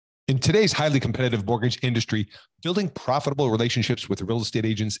In today's highly competitive mortgage industry, building profitable relationships with real estate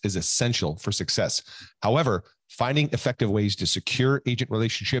agents is essential for success. However, finding effective ways to secure agent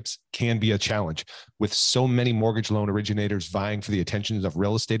relationships can be a challenge. With so many mortgage loan originators vying for the attention of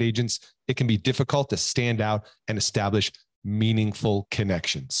real estate agents, it can be difficult to stand out and establish meaningful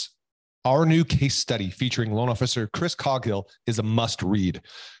connections. Our new case study featuring loan officer Chris Coghill is a must read.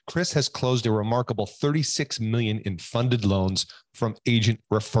 Chris has closed a remarkable $36 million in funded loans from agent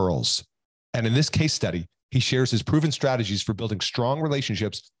referrals. And in this case study, he shares his proven strategies for building strong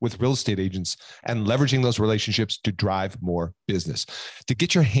relationships with real estate agents and leveraging those relationships to drive more business. To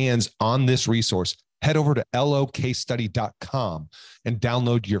get your hands on this resource, head over to locasestudy.com and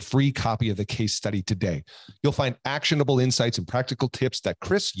download your free copy of the case study today. You'll find actionable insights and practical tips that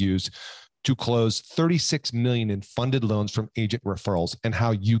Chris used to close $36 million in funded loans from agent referrals and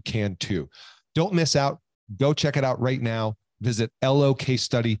how you can too. Don't miss out. Go check it out right now. Visit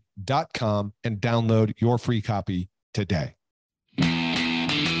locasestudy.com and download your free copy today.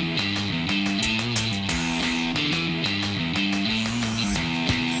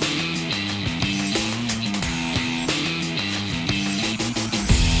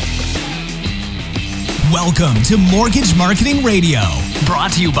 Welcome to Mortgage Marketing Radio,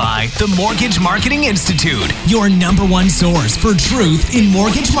 brought to you by the Mortgage Marketing Institute, your number one source for truth in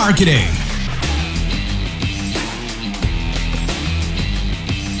mortgage marketing.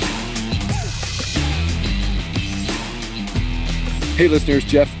 Hey listeners,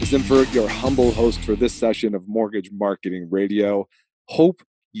 Jeff Zimfer, your humble host for this session of Mortgage Marketing Radio. Hope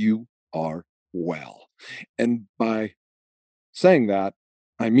you are well. And by saying that,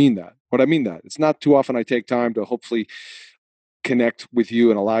 I mean that. It's not too often I take time to hopefully connect with you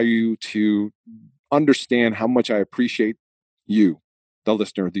and allow you to understand how much I appreciate you, the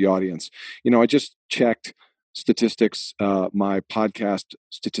listener, the audience. You know, I just checked statistics, my podcast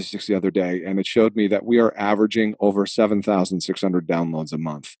statistics the other day, and it showed me that we are averaging over 7,600 downloads a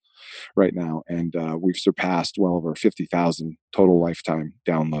month right now. And we've surpassed well over 50,000 total lifetime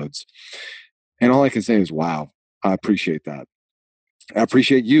downloads. And all I can say is, wow, I appreciate that. I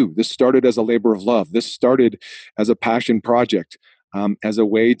appreciate you. This started as a labor of love. This started as a passion project, as a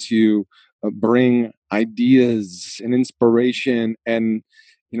way to bring ideas and inspiration and,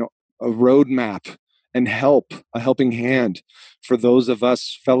 a roadmap and a helping hand for those of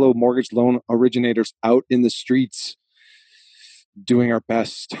us fellow mortgage loan originators out in the streets, doing our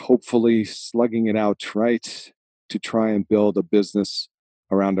best, hopefully slugging it out, right, to try and build a business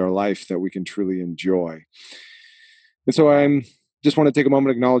around our life that we can truly enjoy. And so I'm just want to take a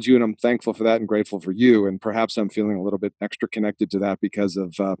moment to acknowledge you, and I'm thankful for that and grateful for you. And perhaps I'm feeling a little bit extra connected to that because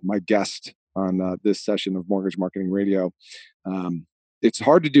of my guest on this session of Mortgage Marketing Radio. It's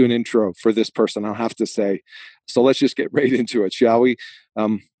hard to do an intro for this person, I'll have to say. So let's just get right into it, shall we?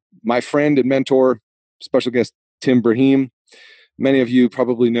 My friend and mentor, special guest, Tim Braheem. Many of you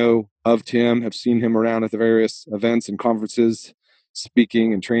probably know of Tim, have seen him around at the various events and conferences,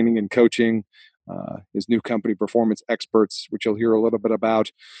 speaking and training and coaching. His new company, Performance Experts, which you'll hear a little bit about.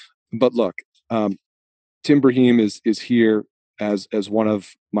 But look, Tim Braheem is here as one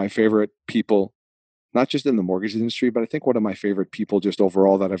of my favorite people, not just in the mortgage industry, but I think one of my favorite people just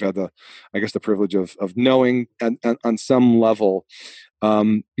overall that I've had the privilege of knowing on some level.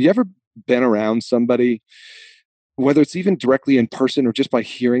 You ever been around somebody, whether it's even directly in person or just by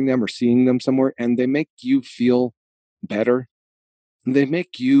hearing them or seeing them somewhere, and they make you feel better? They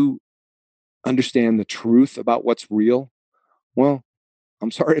make you understand the truth about what's real? Well, I'm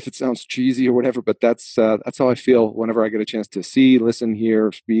sorry if it sounds cheesy or whatever, but that's how I feel whenever I get a chance to see, listen,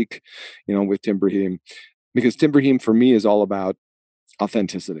 hear, speak, with Tim Braheem. Because Tim Braheem for me is all about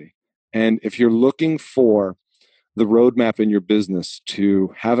authenticity. And if you're looking for the roadmap in your business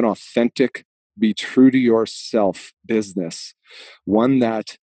to have an authentic, be true to yourself business, one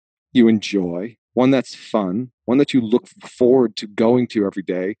that you enjoy, one that's fun, one that you look forward to going to every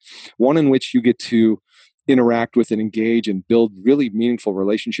day, one in which you get to interact with and engage and build really meaningful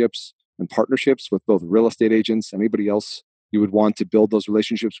relationships and partnerships with both real estate agents, anybody else you would want to build those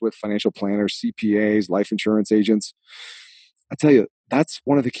relationships with, financial planners, CPAs, life insurance agents. I tell you, that's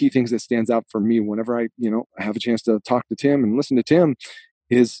one of the key things that stands out for me whenever I have a chance to talk to Tim and listen to Tim,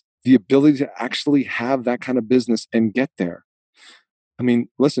 is the ability to actually have that kind of business and get there. I mean,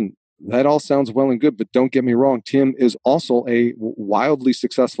 listen, that all sounds well and good, but don't get me wrong. Tim is also a wildly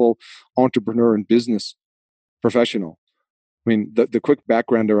successful entrepreneur and business professional. I mean, the quick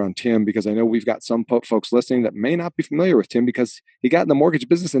background around Tim, because I know we've got some folks listening that may not be familiar with Tim because he got in the mortgage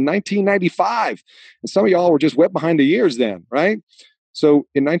business in 1995. And some of y'all were just wet behind the ears then, right? So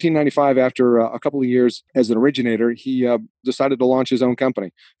in 1995, after a couple of years as an originator, he decided to launch his own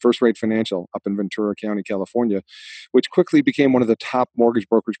company, First Rate Financial, up in Ventura County, California, which quickly became one of the top mortgage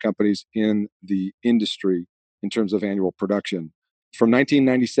brokerage companies in the industry in terms of annual production. From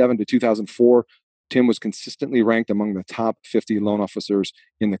 1997 to 2004, Tim was consistently ranked among the top 50 loan officers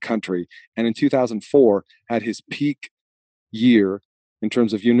in the country. And in 2004, had his peak year in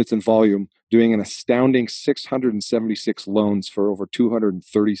terms of units and volume, doing an astounding 676 loans for over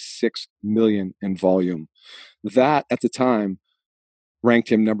 236 million in volume. That, at the time, ranked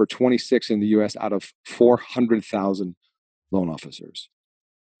him number 26 in the U.S. out of 400,000 loan officers.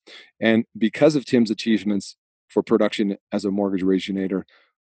 And because of Tim's achievements for production as a mortgage originator,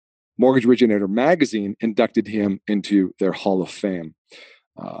 Mortgage Originator Magazine inducted him into their Hall of Fame.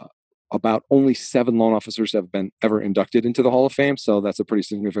 About only 7 loan officers have been ever inducted into the Hall of Fame, so that's a pretty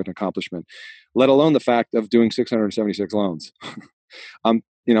significant accomplishment, let alone the fact of doing 676 loans. And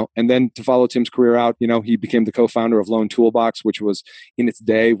then to follow Tim's career out, he became the co-founder of Loan Toolbox, which was in its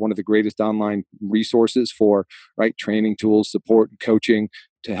day one of the greatest online resources for training tools, support, and coaching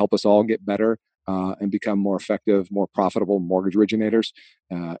to help us all get better and become more effective, more profitable mortgage originators.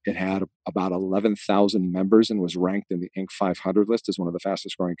 It had about 11,000 members and was ranked in the Inc. 500 list as one of the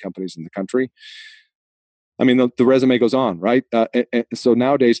fastest growing companies in the country. I mean, the resume goes on, right? So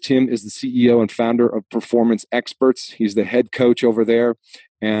nowadays, Tim is the CEO and founder of Performance Experts. He's the head coach over there.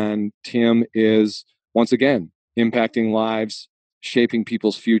 And Tim is, once again, impacting lives, shaping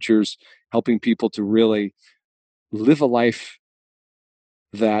people's futures, helping people to really live a life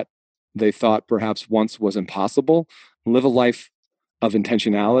that they thought perhaps once was impossible, live a life of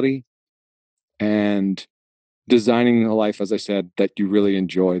intentionality and designing a life, as I said, that you really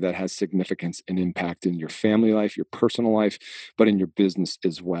enjoy, that has significance and impact in your family life, your personal life, but in your business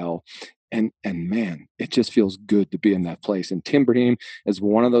as well. And man, it just feels good to be in that place. And Tim Braheem is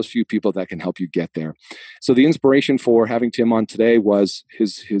one of those few people that can help you get there. So the inspiration for having Tim on today was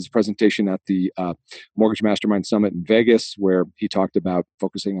his presentation at the Mortgage Mastermind Summit in Vegas, where he talked about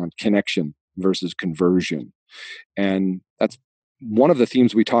focusing on connection versus conversion. And that's one of the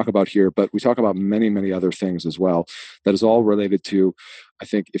themes we talk about here, but we talk about many, many other things as well. That is all related to, I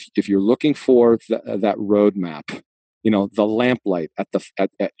think, if you're looking for that roadmap, the lamplight at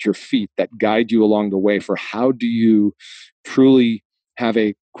your feet that guide you along the way for how do you truly have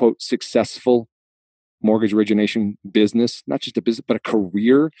a, quote, successful mortgage origination business, not just a business, but a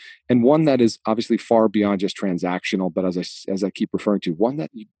career, and one that is obviously far beyond just transactional, but as I keep referring to, one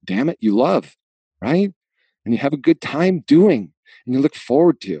that, damn it, you love, right? And you have a good time doing, and you look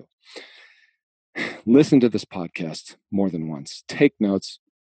forward to. Listen to this podcast more than once. Take notes.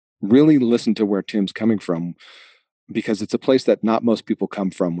 Really listen to where Tim's coming from, because it's a place that not most people come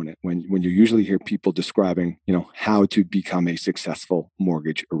from when you usually hear people describing, how to become a successful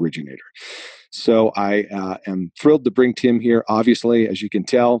mortgage originator. So I am thrilled to bring Tim here, obviously, as you can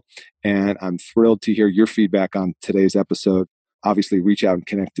tell, and I'm thrilled to hear your feedback on today's episode. Obviously, reach out and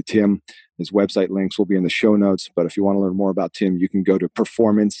connect to Tim. His website links will be in the show notes, but if you want to learn more about Tim, you can go to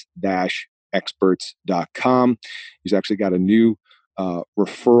performance-experts.com. He's actually got a new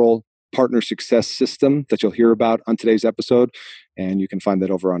referral partner success system that you'll hear about on today's episode. And you can find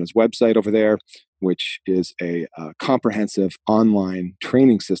that over on his website over there, which is a comprehensive online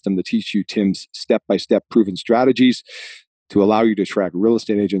training system to teach you Tim's step-by-step proven strategies to allow you to track real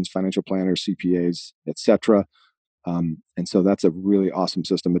estate agents, financial planners, CPAs, etc. And so that's a really awesome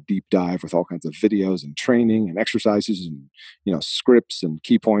system, a deep dive with all kinds of videos and training and exercises and, scripts and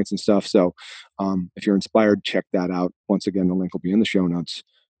key points and stuff. So if you're inspired, check that out. Once again, the link will be in the show notes,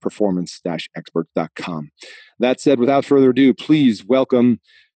 performance-experts.com. That said, without further ado, please welcome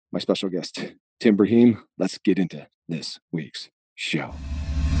my special guest, Tim Braheem. Let's get into this week's show.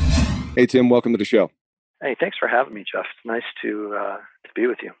 Hey, Tim, welcome to the show. Hey, thanks for having me, Jeff. It's nice to be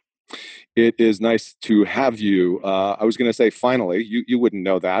with you. It is nice to have you. I was going to say, finally, you wouldn't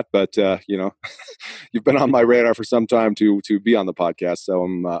know that, but you've been on my radar for some time to be on the podcast. So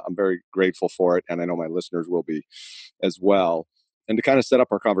I'm very grateful for it, and I know my listeners will be as well. And to kind of set up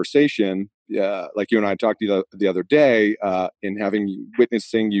our conversation, like you and I talked the other day, in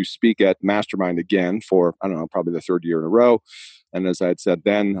witnessing you speak at Mastermind again for, I don't know, probably the 3rd year in a row. And as I had said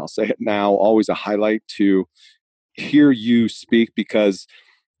then, I'll say it now, always a highlight to hear you speak, because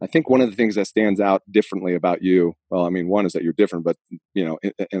I think one of the things that stands out differently about you, well, I mean, one is that you're different, but,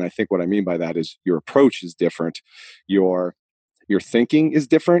 and I think what I mean by that is your approach is different. Your thinking is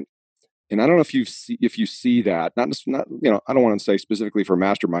different. And I don't know if you see that, not I don't want to say specifically for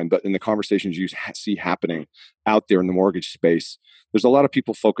Mastermind, but in the conversations you see happening out there in the mortgage space, there's a lot of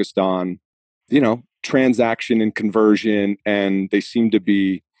people focused on, transaction and conversion, and they seem to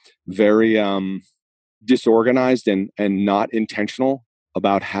be very disorganized and not intentional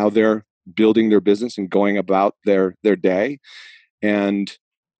about how they're building their business and going about their day. And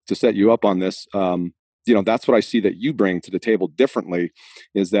to set you up on this, that's what I see that you bring to the table differently,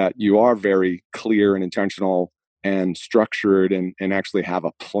 is that you are very clear and intentional and structured and actually have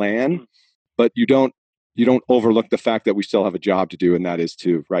a plan, but you don't overlook the fact that we still have a job to do, and that is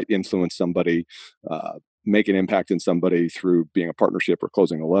to influence somebody, make an impact in somebody through being a partnership or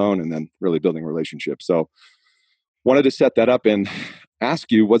closing a loan, and then really building relationships. So wanted to set that up and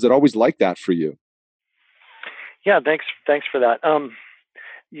ask you, was it always like that for you? Yeah, thanks for that.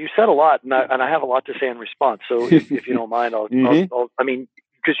 You said a lot, and I have a lot to say in response. So if you don't mind, I'll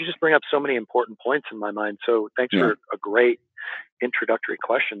because you just bring up so many important points in my mind. So thanks for a great introductory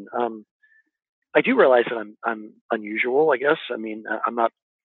question. I do realize that I'm unusual, I guess. I mean, I'm not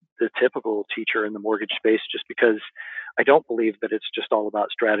the typical teacher in the mortgage space, just because I don't believe that it's just all about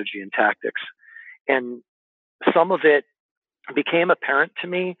strategy and tactics. And some of it became apparent to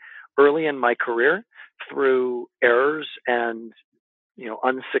me early in my career through errors and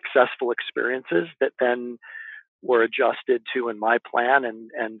unsuccessful experiences that then were adjusted to in my plan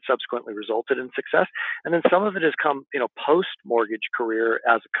and subsequently resulted in success. And then some of it has come, post mortgage career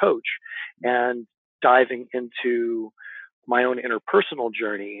as a coach and diving into my own interpersonal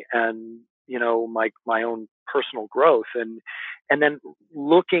journey and, my own personal growth and then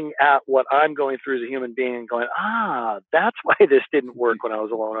looking at what I'm going through as a human being and going, that's why this didn't work when I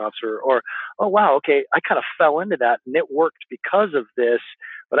was a loan officer, or, oh, wow, okay, I kind of fell into that and it worked because of this,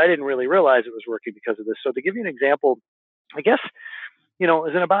 but I didn't really realize it was working because of this. So to give you an example, I guess, it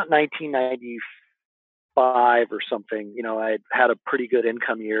was in about 1995 or something, I had a pretty good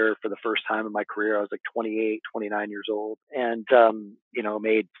income year for the first time in my career. I was like 28, 29 years old and,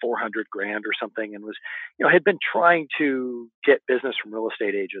 made $400,000 or something and was, had been trying to get business from real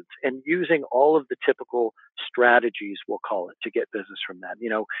estate agents and using all of the typical strategies, we'll call it, to get business from them,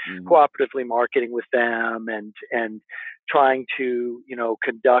 cooperatively marketing with them and trying to,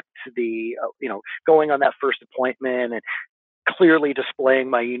 conduct the, going on that first appointment and clearly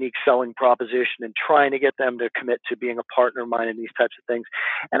displaying my unique selling proposition and trying to get them to commit to being a partner of mine in these types of things.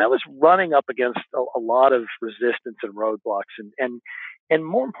 And I was running up against a lot of resistance and roadblocks and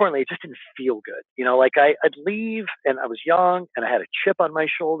more importantly, it just didn't feel good. I'd leave and I was young and I had a chip on my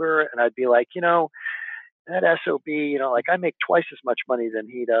shoulder and I'd be like, that SOB, I make twice as much money than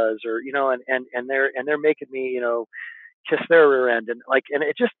he does, or, and they're making me, kiss their rear end and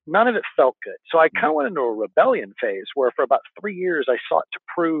it just, none of it felt good. So I kind of went into a rebellion phase where for about 3 years I sought to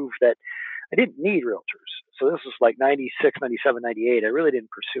prove that I didn't need realtors. So this was like 96, 97, 98. I really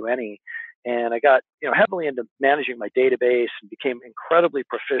didn't pursue any. And I got, heavily into managing my database and became incredibly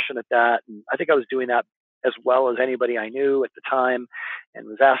proficient at that. And I think I was doing that as well as anybody I knew at the time and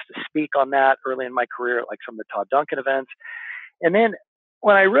was asked to speak on that early in my career at like some of the Todd Duncan events. And then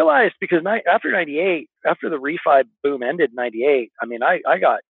when I realized, because after 98, after the refi boom ended in 98, I mean, I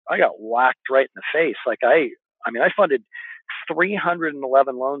got whacked right in the face. I funded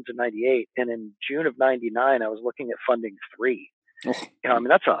 311 loans in 98. And in June of 99, I was looking at funding 3.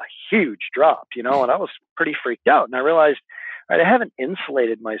 That's a huge drop, and I was pretty freaked out. And I realized, all right, I haven't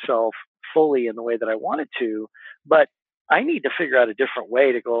insulated myself fully in the way that I wanted to, but I need to figure out a different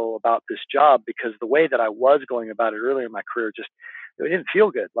way to go about this job, because the way that I was going about it earlier in my career it didn't feel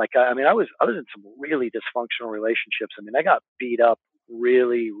good. I was in some really dysfunctional relationships. I got beat up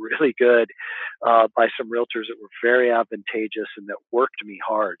really, really good by some realtors that were very advantageous and that worked me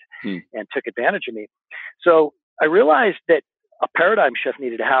hard and took advantage of me. So I realized that a paradigm shift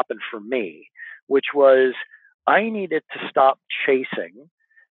needed to happen for me, which was I needed to stop chasing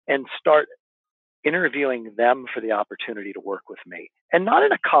and start interviewing them for the opportunity to work with me. And not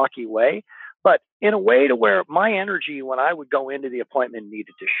in a cocky way, but in a way to where my energy when I would go into the appointment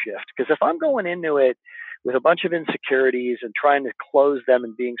needed to shift. Because if I'm going into it with a bunch of insecurities and trying to close them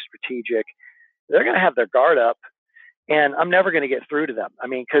and being strategic, they're going to have their guard up and I'm never going to get through to them.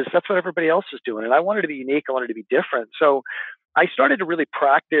 Because that's what everybody else is doing. And I wanted to be unique. I wanted to be different. So I started to really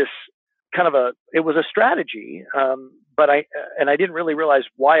practice it was a strategy, but I didn't really realize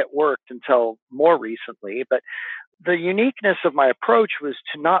why it worked until more recently. But the uniqueness of my approach was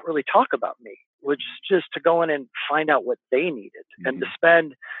to not really talk about me, which is just to go in and find out what they needed and to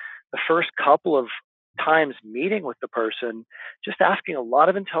spend the first couple of times meeting with the person, just asking a lot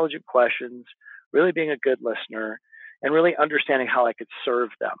of intelligent questions, really being a good listener and really understanding how I could serve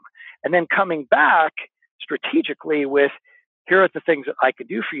them. And then coming back strategically with, here are the things that I could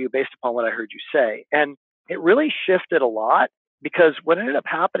do for you based upon what I heard you say. And it really shifted a lot, because what ended up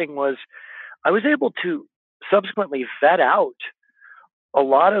happening was I was able to subsequently vet out a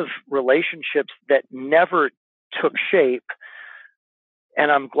lot of relationships that never took shape. And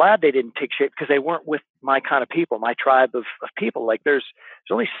I'm glad they didn't take shape because they weren't with my kind of people, my tribe of people. Like there's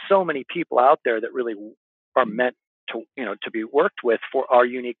only so many people out there that really are meant to, to be worked with for our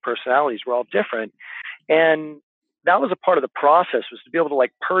unique personalities. We're all different. And that was a part of the process, was to be able to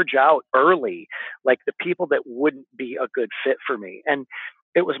like purge out early, like the people that wouldn't be a good fit for me. And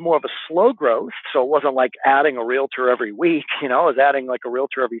it was more of a slow growth. So it wasn't like adding a realtor every week, I was adding like a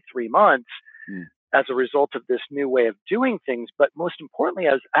realtor every 3 months. As a result of this new way of doing things. But most importantly,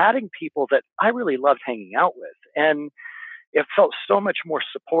 I was adding people that I really loved hanging out with. And it felt so much more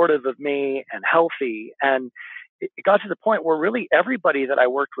supportive of me and healthy. And it got to the point where really everybody that I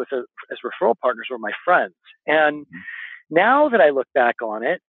worked with as referral partners were my friends. And now that I look back on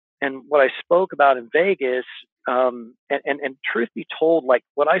it and what I spoke about in Vegas, and truth be told, like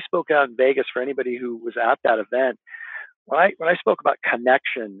what I spoke out in Vegas for anybody who was at that event, when I spoke about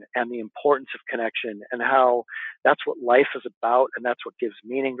connection and the importance of connection and how that's what life is about and that's what gives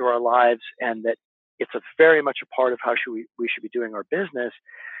meaning to our lives, and that it's very much a part of how we should be doing our business.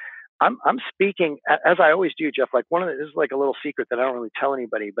 I'm speaking, as I always do, Jeff, like this is like a little secret that I don't really tell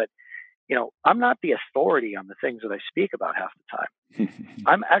anybody, but I'm not the authority on the things that I speak about half the time.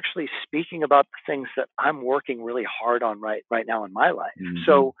 I'm actually speaking about the things that I'm working really hard on right now in my life.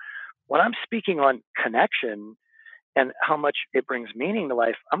 So when I'm speaking on connection and how much it brings meaning to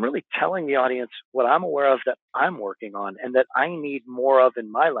life, I'm really telling the audience what I'm aware of that I'm working on and that I need more of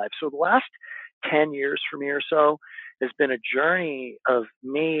in my life. So the last 10 years for me or so has been a journey of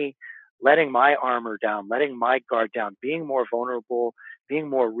me letting my armor down, letting my guard down, being more vulnerable, being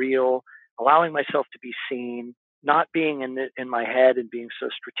more real, allowing myself to be seen, not being in my head and being so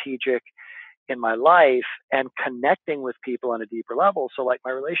strategic in my life, and connecting with people on a deeper level. So like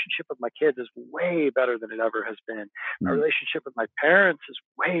my relationship with my kids is way better than it ever has been. My relationship with my parents is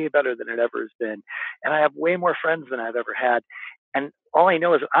way better than it ever has been. And I have way more friends than I've ever had. And all I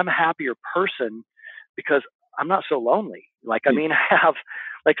know is I'm a happier person because I'm not so lonely. Like, I mean, I have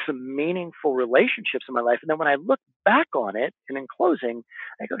like some meaningful relationships in my life. And then when I look back on it and in closing,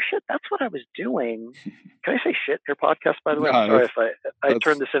 I go, shit, that's what I was doing. Can I say shit in your podcast, by the way? I'm sorry if I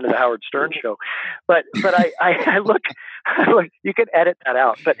turned this into the Howard Stern show, but I look, you can edit that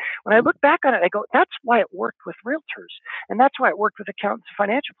out. But when I look back on it, I go, that's why it worked with realtors. And that's why it worked with accountants and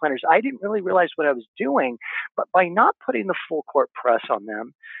financial planners. I didn't really realize what I was doing, but by not putting the full court press on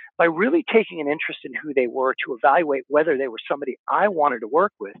them, by really taking an interest in who they were to evaluate whether they were somebody I wanted to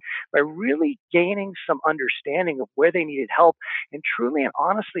work with, by really gaining some understanding of where they needed help and truly and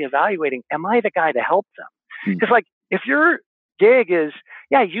honestly evaluating, am I the guy to help them? Because like, if your gig is,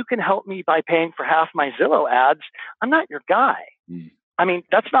 yeah, you can help me by paying for half my Zillow ads, I'm not your guy. I mean,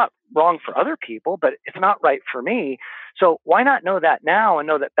 that's not wrong for other people, but it's not right for me. So why not know that now and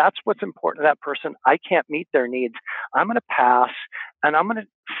know that that's what's important to that person? I can't meet their needs. I'm going to pass, and I'm going to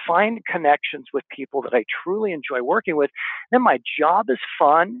find connections with people that I truly enjoy working with. Then my job is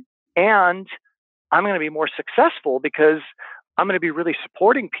fun, and I'm going to be more successful because I'm going to be really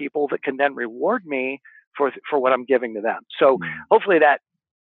supporting people that can then reward me for what I'm giving to them. So hopefully that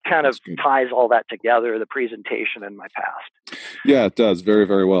kind of ties all that together, the presentation and my past. Yeah, it does. Very,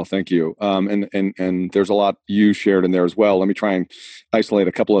 very well. Thank you. And there's a lot you shared in there as well. Let me try and isolate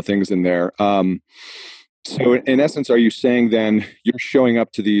a couple of things in there. So in essence, are you saying then you're showing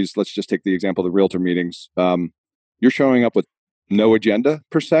up to these, let's just take the example of the realtor meetings. You're showing up with no agenda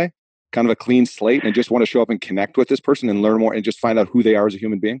per se, kind of a clean slate, and just want to show up and connect with this person and learn more and just find out who they are as a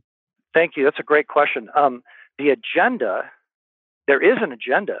human being? Thank you. That's a great question. The agenda, there is an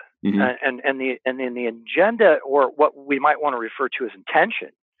agenda, and the agenda, or what we might want to refer to as intention.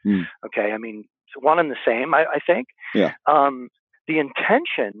 Okay, I mean, it's one and the same, I think. Yeah. The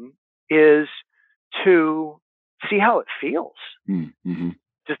intention is to see how it feels.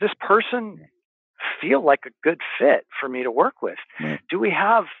 Does this person feel like a good fit for me to work with? Right. Do we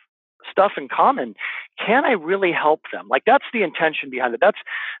have stuff in common? Can I really help them? Like, that's the intention behind it. That's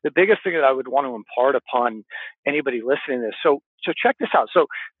the biggest thing that I would want to impart upon anybody listening to this. So check this out. So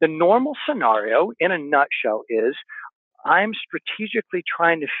the normal scenario in a nutshell is I'm strategically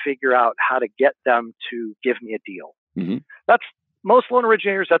trying to figure out how to get them to give me a deal. That's most loan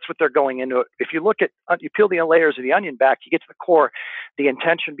originators. That's what they're going into. If you look at, you peel the layers of the onion back, you get to the core. The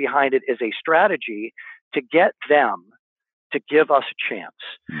intention behind it is a strategy to get them to give us a chance.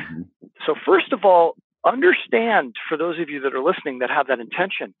 So first of all, understand, for those of you that are listening that have that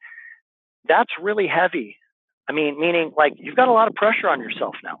intention, that's really heavy. I mean, meaning like you've got a lot of pressure on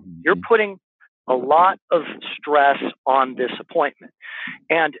yourself now. You're putting a lot of stress on this appointment.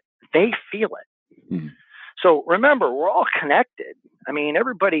 And they feel it. Mm-hmm. So remember, we're all connected. I mean,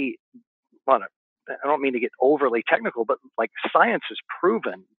 everybody, well, I don't mean to get overly technical, but like science has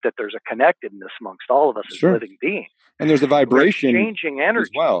proven that there's a connectedness amongst all of us as living beings. And there's a vibration exchanging energy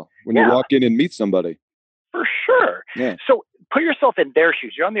as well when you walk in and meet somebody. For sure. Yeah. So put yourself in their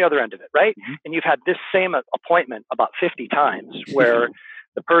shoes. You're on the other end of it, right? Mm-hmm. And you've had this same appointment about 50 times where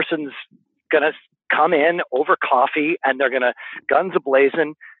the person's going to come in over coffee and they're going to guns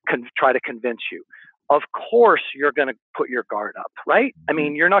a-blazing try to convince you. Of course, you're going to put your guard up, right? I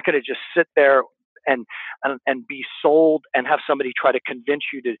mean, you're not going to just sit there and be sold and have somebody try to convince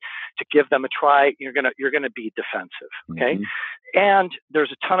you to give them a try. You're gonna be defensive, okay? Mm-hmm. And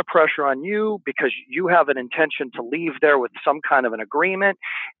there's a ton of pressure on you because you have an intention to leave there with some kind of an agreement,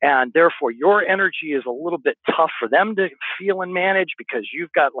 and therefore your energy is a little bit tough for them to feel and manage because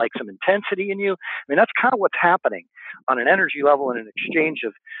you've got like some intensity in you. I mean, that's kind of what's happening on an energy level and an exchange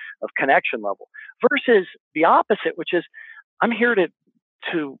of connection level versus the opposite, which is I'm here to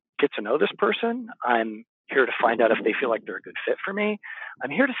get to know this person. I'm here to find out if they feel like they're a good fit for me. I'm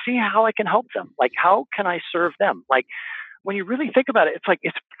here to see how I can help them. Like, how can I serve them? Like, when you really think about it, it's like,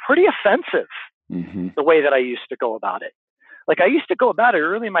 it's pretty offensive the way that I used to go about it. Like, I used to go about it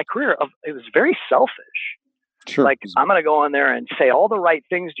early in my career. It was very selfish. Sure. Like, I'm going to go in there and say all the right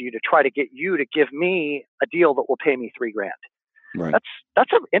things to you to try to get you to give me a deal that will pay me $3,000. Right.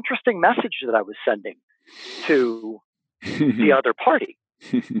 That's an interesting message that I was sending to the other party.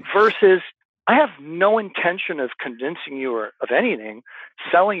 Versus, I have no intention of convincing you or of anything,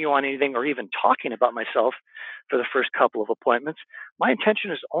 selling you on anything, or even talking about myself for the first couple of appointments. My intention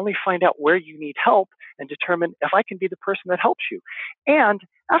is to only find out where you need help and determine if I can be the person that helps you. And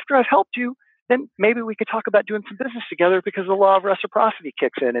after I've helped you, then maybe we could talk about doing some business together because the law of reciprocity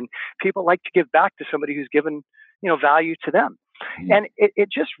kicks in and people like to give back to somebody who's given, value to them. And it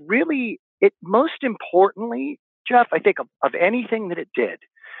just really, most importantly, Jeff, I think of anything that it did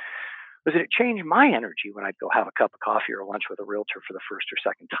was that it changed my energy when I'd go have a cup of coffee or lunch with a realtor for the first or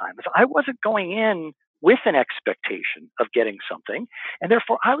second time. I wasn't going in with an expectation of getting something. And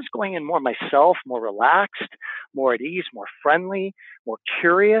therefore I was going in more myself, more relaxed, more at ease, more friendly, more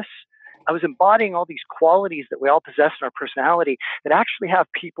curious. I was embodying all these qualities that we all possess in our personality that actually have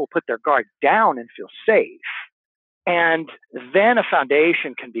people put their guard down and feel safe. And then a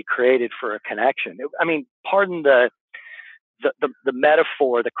foundation can be created for a connection. I mean, pardon the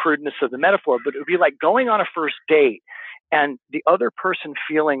metaphor, the crudeness of the metaphor, but it would be like going on a first date and the other person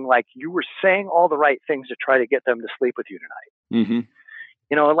feeling like you were saying all the right things to try to get them to sleep with you tonight.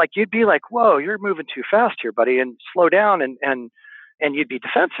 Mm-hmm. Like you'd be like, whoa, you're moving too fast here, buddy, and slow down and you'd be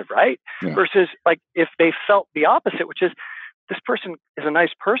defensive, right? Yeah. Versus like if they felt the opposite, which is, this person is a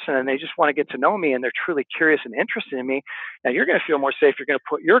nice person and they just want to get to know me and they're truly curious and interested in me. Now you're going to feel more safe. You're going to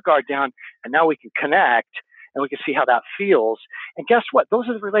put your guard down and now we can connect and we can see how that feels. And guess what? Those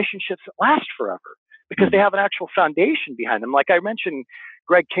are the relationships that last forever because they have an actual foundation behind them. Like I mentioned,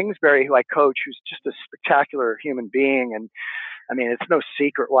 Greg Kingsbury, who I coach, who's just a spectacular human being. And I mean, it's no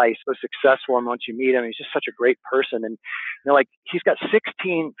secret why he's so successful. And once you meet him, he's just such a great person. And, like he's got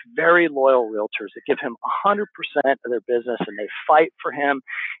 16 very loyal realtors that give him 100% of their business and they fight for him.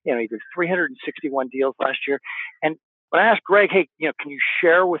 He did 361 deals last year. And when I asked Greg, hey, can you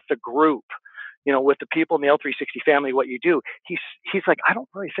share with the group, with the people in the L360 family, what you do? He's like, I don't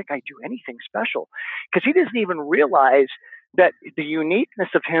really think I do anything special because he doesn't even realize that the uniqueness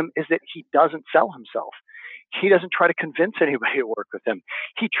of him is that he doesn't sell himself. He doesn't try to convince anybody to work with him.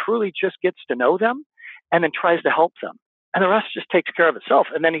 He truly just gets to know them and then tries to help them. And the rest just takes care of itself.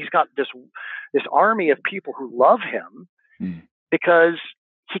 And then he's got this army of people who love him because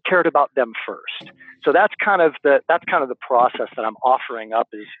he cared about them first. So that's kind of the process that I'm offering up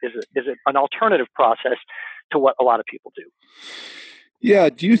is an alternative process to what a lot of people do. Yeah.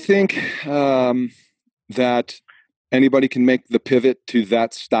 Do you think that anybody can make the pivot to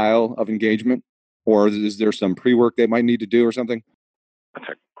that style of engagement? Or is there some pre-work they might need to do or something? That's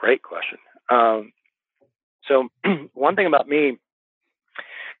a great question. So one thing about me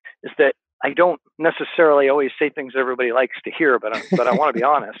is that I don't necessarily always say things everybody likes to hear, but I want to be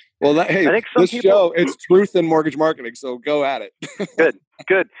honest. Well, I think this show, it's truth in mortgage marketing, so go at it.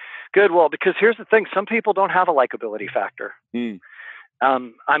 Good. Well, because here's the thing. Some people don't have a likability factor. We've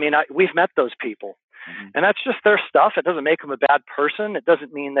met those people. And that's just their stuff. It doesn't make them a bad person. It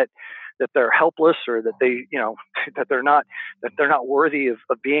doesn't mean that they're helpless or that they, that they're not worthy of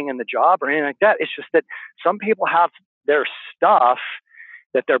being in the job or anything like that. It's just that some people have their stuff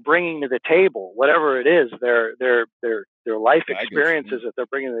that they're bringing to the table, whatever it is, their life experiences that they're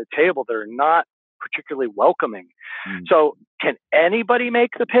bringing to the table. They're not particularly welcoming. So can anybody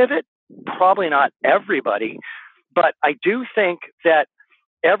make the pivot? Probably not everybody, but I do think that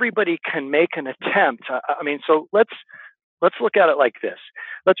everybody can make an attempt. I mean, so let's look at it like this.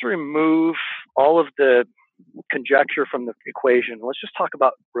 Let's remove all of the conjecture from the equation. Let's just talk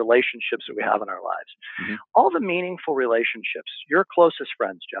about relationships that we have in our lives. All the meaningful relationships, your closest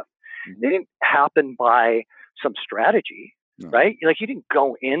friends, Jeff, they didn't happen by some strategy, right? Like you didn't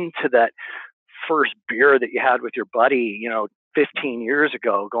go into that first beer that you had with your buddy, 15 years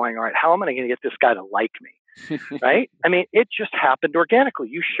ago going, all right, how am I going to get this guy to like me? Right? I mean, it just happened organically.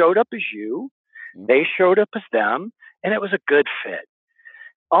 You showed up as you, they showed up as them, and it was a good fit.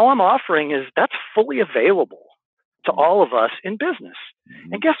 All I'm offering is that's fully available to all of us in business.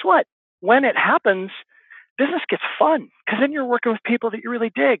 And guess what? When it happens, business gets fun because then you're working with people that you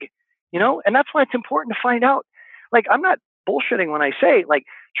really dig, and that's why it's important to find out. Like, I'm not bullshitting when I say, like,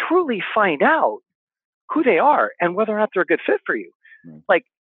 truly find out who they are and whether or not they're a good fit for you. Like,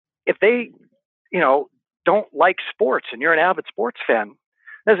 if they, don't like sports and you're an avid sports fan,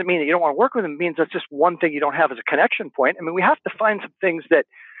 doesn't mean that you don't want to work with them. It means that's just one thing you don't have as a connection point. I mean, we have to find some things that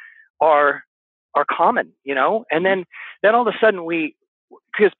are common, and then all of a sudden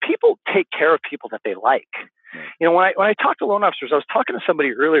because people take care of people that they like. When I talk to loan officers, I was talking to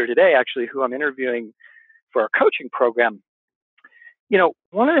somebody earlier today, actually, who I'm interviewing for our coaching program.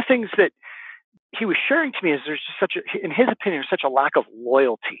 One of the things that he was sharing to me is there's just in his opinion, such a lack of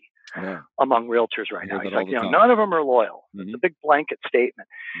loyalty among realtors right now. He's like, none of them are loyal. It's a big blanket statement.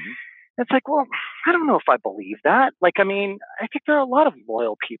 It's like, well, I don't know if I believe that. Like, I mean, I think there are a lot of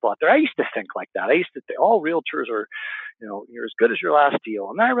loyal people out there. I used to think like that. I used to think all realtors are, you're as good as your last deal.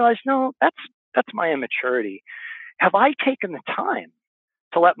 And then I realized, no, that's my immaturity. Have I taken the time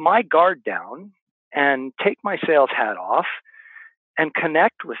to let my guard down and take my sales hat off and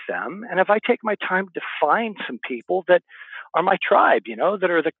connect with them? And if I take my time to find some people that are my tribe, that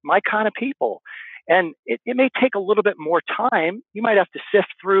are my kind of people. And it may take a little bit more time. You might have to sift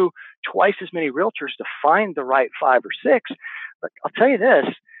through twice as many realtors to find the right 5 or 6. But I'll tell you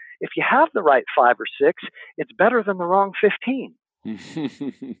this, if you have the right 5 or 6, it's better than the wrong 15.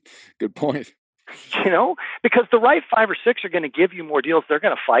 Good point. Because the right 5 or 6 are going to give you more deals. They're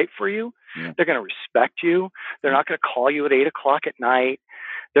going to fight for you. They're going to respect you. They're not going to call you at 8:00 at night.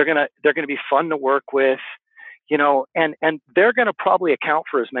 They're going to be fun to work with. And they're going to probably account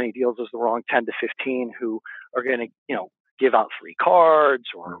for as many deals as the wrong 10 to 15 who are going to, give out free cards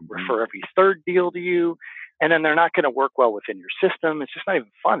or refer every third deal to you. And then they're not going to work well within your system. It's just not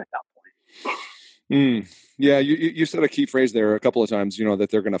even fun at that point. Yeah. You said a key phrase there a couple of times, that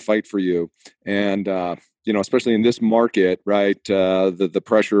they're going to fight for you. And, especially in this market, right? The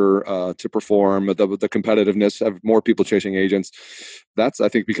pressure to perform, the competitiveness of more people chasing agents, that's, I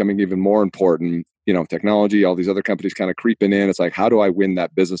think, becoming even more important. Technology, all these other companies kind of creeping in. It's like, how do I win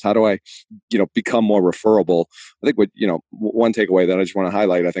that business? How do I, become more referable? I think one takeaway that I just want to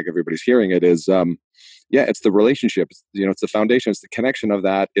highlight, I think everybody's hearing it, is, it's the relationship. It's the foundation. It's the connection of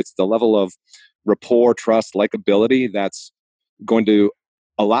that. It's the level of rapport, trust, likability that's going to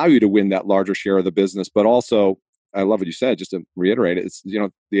allow you to win that larger share of the business. But also, I love what you said, just to reiterate it, it's,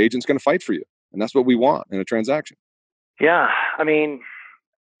 the agent's going to fight for you. And that's what we want in a transaction. Yeah. I mean,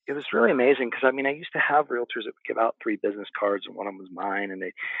 it was really amazing because, I used to have realtors that would give out 3 business cards and one of them was mine. And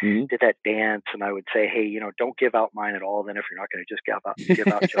they did that dance. And I would say, hey, don't give out mine at all. Then if you're not going to just give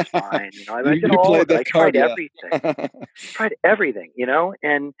out just mine, I did all of it. I tried everything. Tried everything,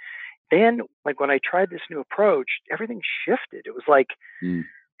 and then, like, when I tried this new approach, everything shifted. It was like,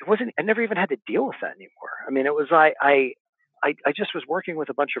 it wasn't, I never even had to deal with that anymore. It was, I just was working with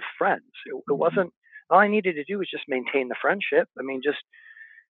a bunch of friends. It wasn't, all I needed to do was just maintain the friendship. Just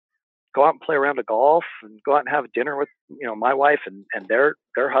go out and play a round of golf and go out and have dinner with, my wife and their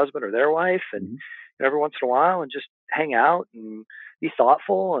husband or their wife. And every once in a while and just hang out and be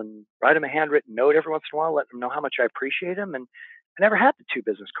thoughtful and write them a handwritten note every once in a while, let them know how much I appreciate them. And I never had the 2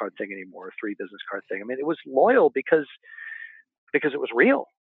 business card thing anymore, or 3 business card thing. It was loyal because it was real.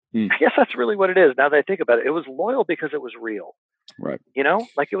 I guess that's really what it is. Now that I think about it, it was loyal because it was real. Right.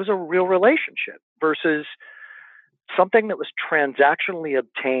 Like it was a real relationship versus something that was transactionally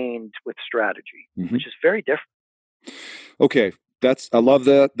obtained with strategy, which is very different. Okay. I love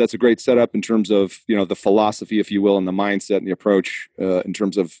that. That's a great setup in terms of, the philosophy, if you will, and the mindset and the approach in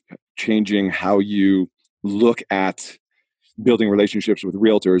terms of changing how you look at building relationships with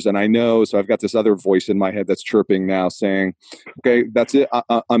realtors. And I know, so I've got this other voice in my head that's chirping now saying, okay, that's it.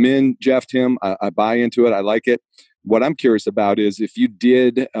 I'm in, Jeff, Tim. I buy into it. I like it. What I'm curious about is if you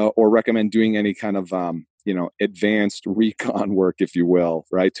did or recommend doing any kind of, advanced recon work, if you will,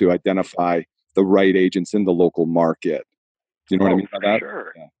 right, to identify the right agents in the local market. Do you know what I mean by that?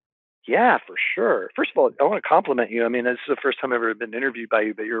 Sure. Yeah, for sure. First of all, I want to compliment you. I mean, this is the first time I've ever been interviewed by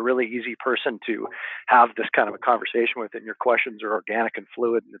you, but you're a really easy person to have this kind of a conversation with, and your questions are organic and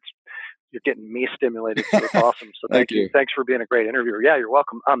fluid, and you're getting me stimulated, so it's awesome. So thank you. Thanks for being a great interviewer. Yeah, you're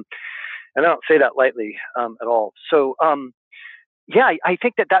welcome. And I don't say that lightly at all. So, yeah, I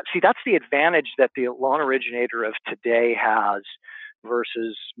think that's the advantage that the loan originator of today has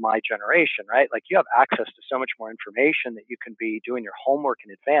versus my generation, right? Like, you have access to so much more information that you can be doing your homework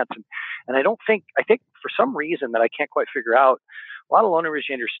in advance. And I think for some reason that I can't quite figure out, a lot of loan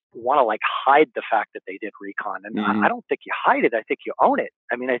originators want to like hide the fact that they did recon. And I don't think you hide it. I think you own it.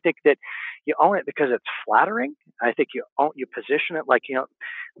 I mean, I think that you own it because it's flattering. I think you position it like, I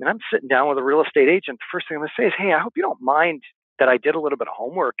mean, I'm sitting down with a real estate agent. The first thing I'm going to say is, hey, I hope you don't mind that I did a little bit of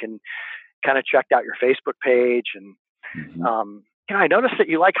homework and kind of checked out your Facebook page. And, I noticed that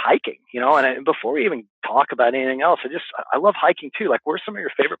you like hiking, and before we even talk about anything else, I love hiking too. Like, where's some of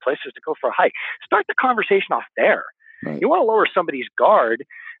your favorite places to go for a hike? Start the conversation off there. Right. You want to lower somebody's guard.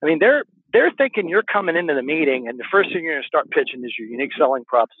 I mean, they're thinking you're coming into the meeting, and the first thing you're going to start pitching is your unique selling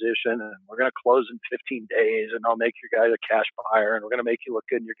proposition, and we're going to close in 15 days, and I'll make your guy a cash buyer, and we're going to make you look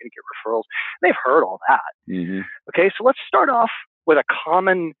good, and you're going to get referrals. They've heard all that. Okay, so let's start off with a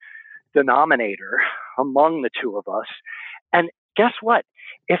common denominator among the two of us, and guess what?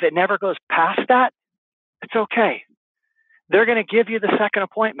 If it never goes past that, it's okay. They're going to give you the second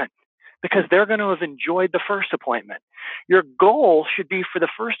appointment because they're going to have enjoyed the first appointment. Your goal should be for the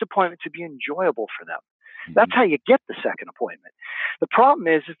first appointment to be enjoyable for them. That's how you get the second appointment. The problem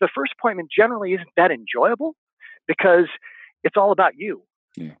is the first appointment generally isn't that enjoyable because it's all about you.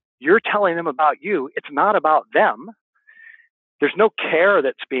 Yeah. You're telling them about you. It's not about them. There's no care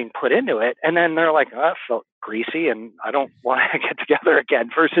that's being put into it. And then they're like, I felt greasy and I don't want to get together again.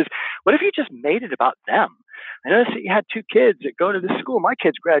 Versus, what if you just made it about them? I noticed that you had 2 kids that go to this school. My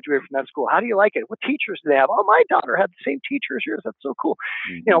kids graduated from that school. How do you like it? What teachers do they have? Oh, my daughter had the same teacher as yours. That's so cool.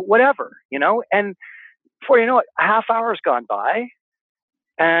 Whatever, and before you know it, a half hour's gone by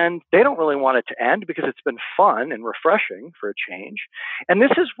and they don't really want it to end because it's been fun and refreshing for a change. And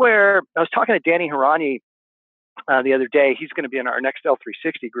this is where I was talking to Danny Harani the other day. He's going to be in our next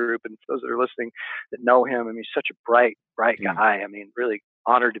L360 group. And for those that are listening that know him, I mean, he's such a bright guy. I mean, really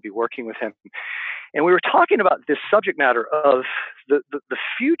honored to be working with him. And we were talking about this subject matter of the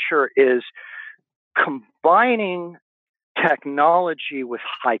future is combining technology with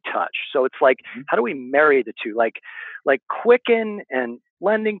high touch. So it's like, how do we marry the two? Like Quicken and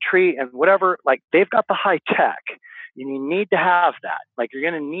LendingTree and whatever, like they've got the high tech. And you need to have that. Like, you're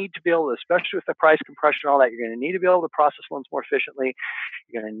going to need to be able to, especially with the price compression and all that, you're going to need to be able to process loans more efficiently.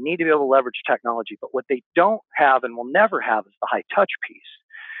 You're going to need to be able to leverage technology. But what they don't have and will never have is the high touch piece.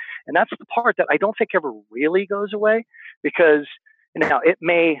 And that's the part that I don't think ever really goes away, because it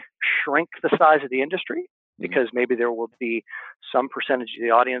may shrink the size of the industry because maybe there will be some percentage of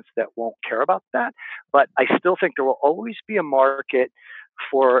the audience that won't care about that. But I still think there will always be a market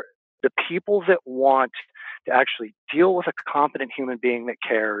for the people that want to actually deal with a competent human being that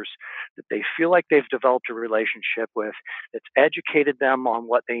cares, that they feel like they've developed a relationship with, that's educated them on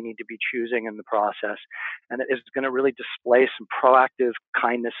what they need to be choosing in the process, and that is going to really display some proactive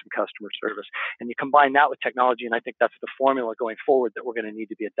kindness and customer service. And you combine that with technology, and I think that's the formula going forward that we're going to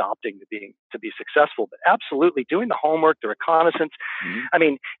need to be adopting to be successful. But absolutely, doing the homework, the reconnaissance. I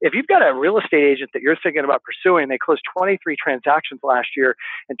mean, if you've got a real estate agent that you're thinking about pursuing, they closed 23 transactions last year,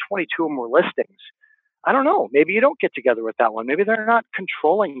 and 22 of them were listings. I don't know. Maybe you don't get together with that one. Maybe they're not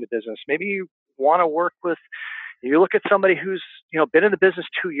controlling the business. Maybe you want to work with, you look at somebody who's, been in the business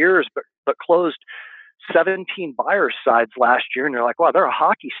 2 years, but closed 17 buyers sides last year. And you're like, wow, they're a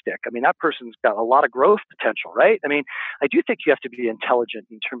hockey stick. I mean, that person's got a lot of growth potential, right? I mean, I do think you have to be intelligent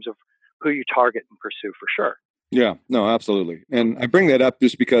in terms of who you target and pursue, for sure. Yeah, no, absolutely. And I bring that up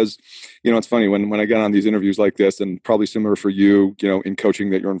just because, it's funny when I get on these interviews like this, and probably similar for you, in coaching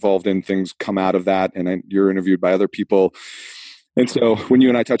that you're involved in, things come out of that, and you're interviewed by other people. And so when you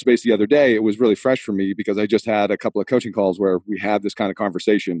and I touched base the other day, it was really fresh for me because I just had a couple of coaching calls where we had this kind of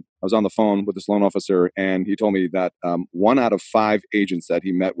conversation. I was on the phone with this loan officer, and he told me that 1 out of 5 agents that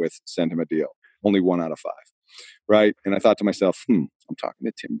he met with sent him a deal. Only 1 out of 5, right? And I thought to myself, I'm talking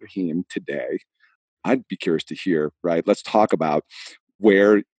to Tim Rahim today. I'd be curious to hear, right? Let's talk about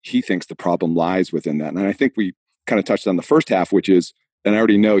where he thinks the problem lies within that. And I think we kind of touched on the first half, which is, and I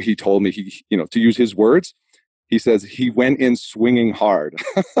already know he told me to use his words, he says he went in swinging hard.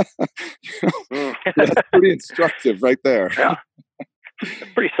 That's pretty instructive right there. Yeah.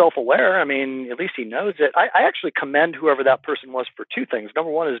 Pretty self-aware. I mean, at least he knows it. I actually commend whoever that person was for 2 things.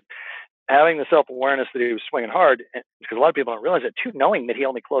 Number one is having the self-awareness that he was swinging hard, because a lot of people don't realize it too, knowing that he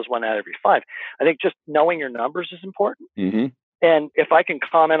only closed 1 out of every 5. I think just knowing your numbers is important. Mm-hmm. And if I can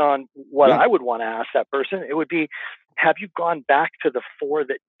comment on what I would want to ask that person, it would be, have you gone back to the 4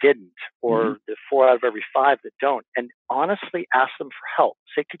 that didn't, or the 4 out of every 5 that don't? And honestly ask them for help.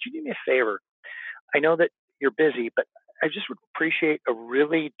 Say, could you do me a favor? I know that you're busy, but I just would appreciate a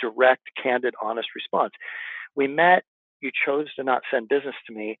really direct, candid, honest response. We met. You chose to not send business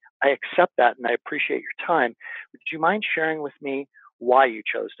to me. I accept that and I appreciate your time. Would you mind sharing with me why you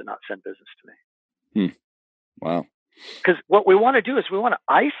chose to not send business to me? Wow. Because what we want to do is we want to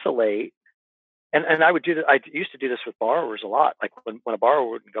isolate, and I would do that. I used to do this with borrowers a lot. Like when a borrower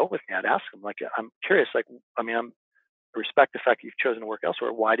wouldn't go with me, I'd ask them, like, I'm curious, like, I respect the fact that you've chosen to work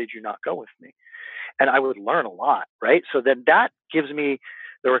elsewhere. Why did you not go with me? And I would learn a lot, right? So then that gives me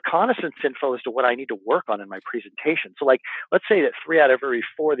the reconnaissance info as to what I need to work on in my presentation. So like, let's say that 3 out of every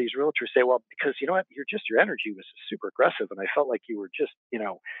 4 of these realtors say, well, because you know what, your energy was super aggressive and I felt like you were just,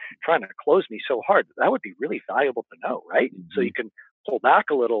 trying to close me so hard. That would be really valuable to know, right? Mm-hmm. So you can pull back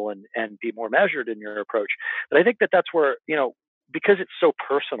a little and be more measured in your approach. But I think that that's where, because it's so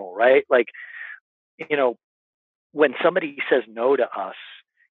personal, right? Like, when somebody says no to us,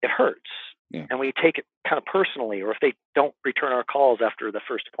 it hurts. Yeah. And we take it kind of personally, or if they don't return our calls after the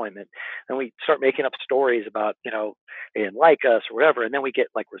first appointment, then we start making up stories about, they didn't like us or whatever. And then we get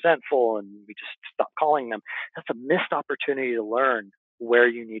like resentful and we just stop calling them. That's a missed opportunity to learn where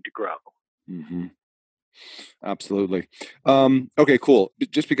you need to grow. Mm-hmm. Absolutely. Okay, cool.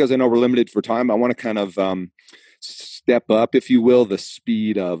 Just because I know we're limited for time, I want to kind of step up, if you will, the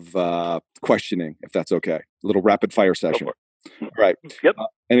speed of questioning, if that's okay. A little rapid fire session. All right. Yep.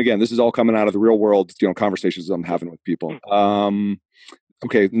 And again, this is all coming out of the real world, conversations I'm having with people.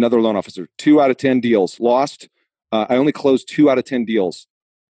 Okay. Another loan officer, 2 out of 10 deals lost. I only closed 2 out of 10 deals.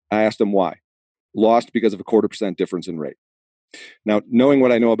 I asked them why. Lost because of a 0.25% difference in rate. Now, knowing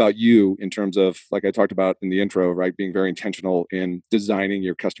what I know about you in terms of, like I talked about in the intro, right, being very intentional in designing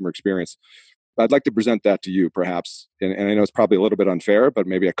your customer experience, I'd like to present that to you, perhaps. And I know it's probably a little bit unfair, but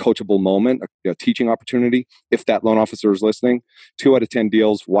maybe a coachable moment, a teaching opportunity. If that loan officer is listening, 2 out of 10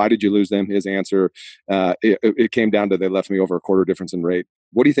 deals, why did you lose them? His answer, it came down to they left me over a 0.25 difference in rate.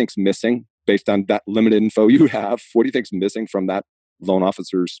 What do you think's missing based on that limited info you have? What do you think's missing from that loan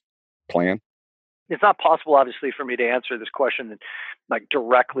officer's plan? It's not possible, obviously, for me to answer this question like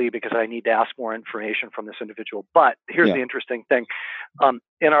directly because I need to ask more information from this individual. But here's the interesting thing.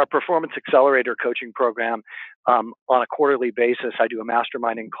 In our Performance Accelerator coaching program, on a quarterly basis, I do a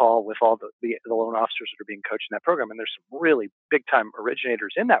masterminding call with all the loan officers that are being coached in that program. And there's some really big time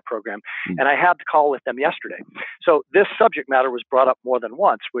originators in that program. And I had the call with them yesterday. So this subject matter was brought up more than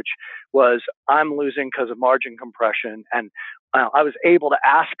once, which was I'm losing because of margin compression. And I was able to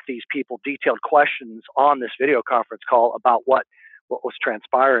ask these people detailed questions on this video conference call about what was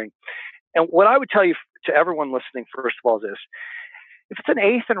transpiring. And what I would tell you to everyone listening, first of all, is this. If it's an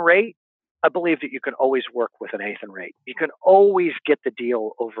eighth in rate, I believe that you can always work with an eighth in rate. You can always get the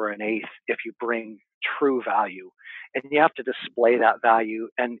deal over an eighth if you bring true value. And you have to display that value.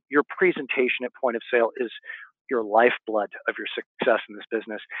 And your presentation at point of sale is your lifeblood of your success in this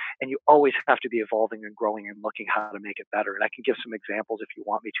business. And you always have to be evolving and growing and looking how to make it better. And I can give some examples if you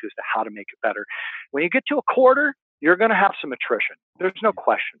want me to as to how to make it better. When you get to a quarter, you're going to have some attrition. There's no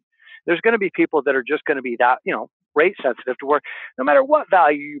question. There's going to be people that are just going to be that, rate sensitive to where no matter what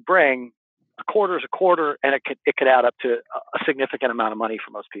value you bring, a quarter is a quarter, and it could add up to a significant amount of money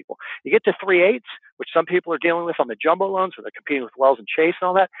for most people. You get to 3/8, which some people are dealing with on the jumbo loans where they're competing with Wells and Chase and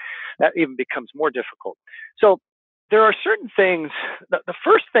all that, that even becomes more difficult. So there are certain things. The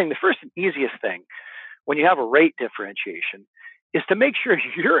first and easiest thing when you have a rate differentiation is to make sure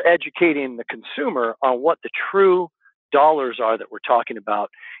you're educating the consumer on what the true dollars are that we're talking about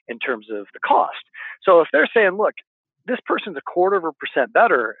in terms of the cost. So if they're saying, look, this person's 0.25%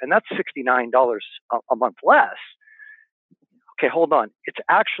 better, and that's $69 a month less. Okay, hold on. It's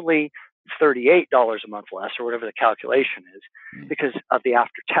actually $38 a month less, or whatever the calculation is, because of the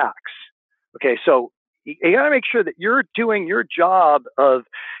after tax. Okay, so you got to make sure that you're doing your job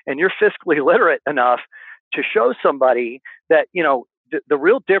and you're fiscally literate enough to show somebody that, the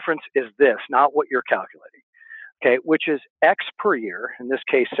real difference is this, not what you're calculating. Okay, which is X per year, in this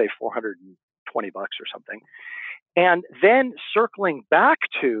case, say $420 or something. And then circling back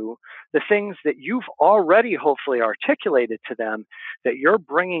to the things that you've already hopefully articulated to them that you're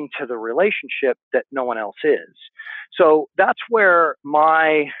bringing to the relationship that no one else is. So that's where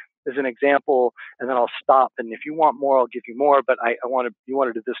as an example, and then I'll stop. And if you want more, I'll give you more. But you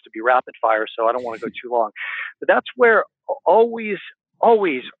wanted this to be rapid fire, so I don't want to go too long. But that's where always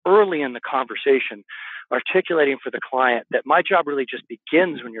always early in the conversation articulating for the client that my job really just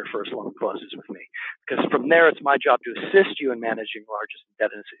begins when your first loan closes with me. Because from there, it's my job to assist you in managing the largest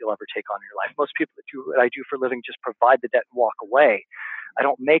indebtedness that you'll ever take on in your life. Most people that do what I do for a living just provide the debt and walk away. I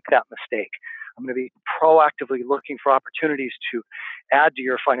don't make that mistake. I'm going to be proactively looking for opportunities to add to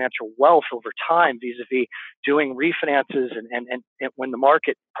your financial wealth over time vis-a-vis doing refinances. And when the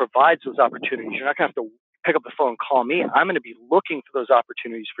market provides those opportunities, you're not going to have to pick up the phone and call me. I'm going to be looking for those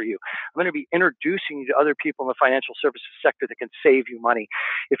opportunities for you. I'm going to be introducing you to other people in the financial services sector that can save you money.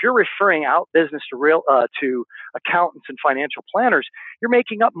 If you're referring out business to accountants and financial planners, you're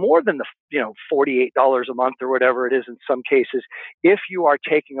making up more than the $48 a month or whatever it is in some cases if you are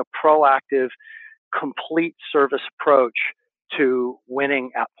taking a proactive, complete service approach to winning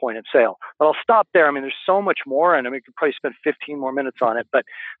at point of sale. But I'll stop there. I mean, there's so much more, and I mean, we could probably spend 15 more minutes on it, but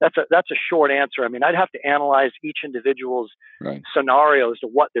that's a short answer. I mean, I'd have to analyze each individual's scenario as to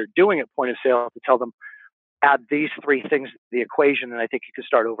what they're doing at point of sale to tell them, add these three things to the equation, and I think you can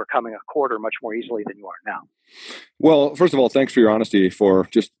start overcoming a quarter much more easily than you are now. Well, first of all, thanks for your honesty for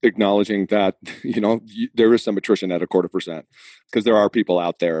just acknowledging that, there is some attrition at 0.25%, because there are people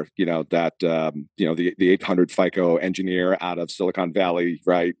out there, that, the 800 FICO engineer out of Silicon Valley,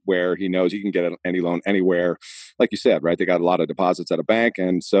 right, where he knows he can get any loan anywhere. Like you said, right, they got a lot of deposits at a bank.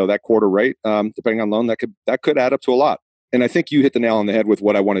 And so that quarter rate, depending on loan, that could add up to a lot. And I think you hit the nail on the head with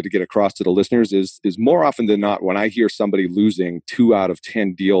what I wanted to get across to the listeners is more often than not, when I hear somebody losing 2 out of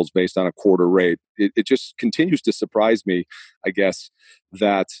 10 deals based on a quarter rate, it just continues to surprise me, I guess,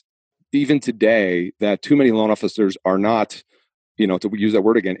 that even today, that too many loan officers are not, to use that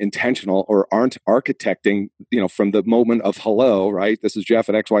word again, intentional, or aren't architecting, from the moment of hello, right? This is Jeff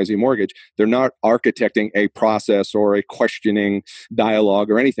at XYZ Mortgage. They're not architecting a process or a questioning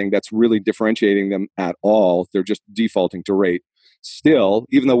dialogue or anything that's really differentiating them at all. They're just defaulting to rate still,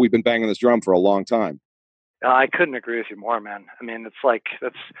 even though we've been banging this drum for a long time. I couldn't agree with you more, man. I mean,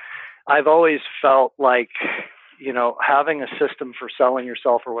 I've always felt like, having a system for selling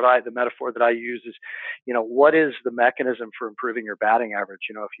yourself, or the metaphor that I use is, what is the mechanism for improving your batting average?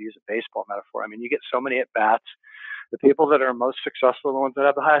 If you use a baseball metaphor, I mean, you get so many at bats. The people that are most successful are the ones that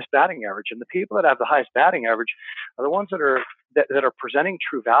have the highest batting average, and the people that have the highest batting average are the ones that are presenting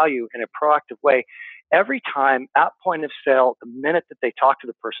true value in a proactive way. Every time at point of sale, the minute that they talk to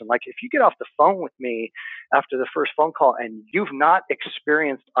the person, like if you get off the phone with me after the first phone call and you've not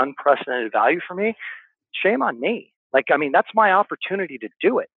experienced unprecedented value for me, shame on me. That's my opportunity to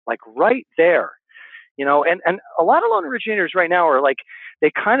do it, right there, and a lot of loan originators right now are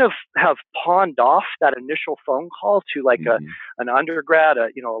they kind of have pawned off that initial phone call to an undergrad, a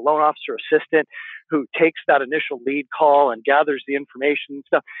loan officer assistant who takes that initial lead call and gathers the information and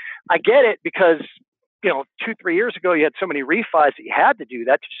stuff. I get it, because 2-3 years ago, you had so many refis that you had to do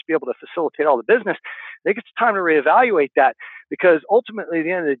that to just be able to facilitate all the business. I think it's time to reevaluate that, because ultimately at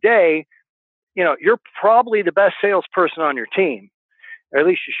the end of the day, you're probably the best salesperson on your team, or at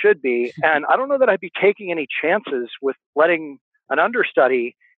least you should be. And I don't know that I'd be taking any chances with letting an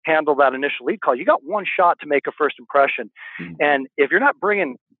understudy handle that initial lead call. You got one shot to make a first impression. And if you're not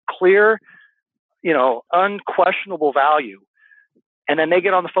bringing clear, unquestionable value, and then they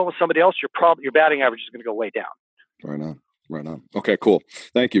get on the phone with somebody else, your batting average is going to go way down. Right on. Okay, cool.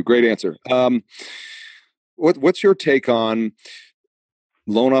 Thank you. Great answer. What's your take on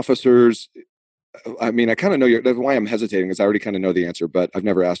loan officers? I mean, I kind of know that's why I'm hesitating, is I already kind of know the answer, but I've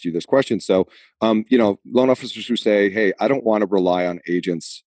never asked you this question. So, loan officers who say, hey, I don't want to rely on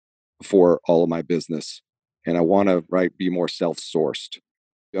agents for all of my business, and I want to, be more self-sourced.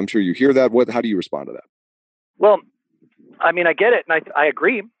 I'm sure you hear that. How do you respond to that? Well, I mean, I get it. And I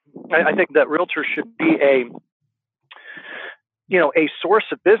agree. I think that realtors should be a source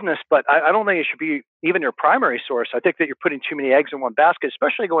of business, but I don't think it should be even your primary source. I think that you're putting too many eggs in one basket,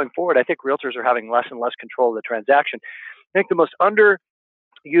 especially going forward. I think realtors are having less and less control of the transaction. I think the most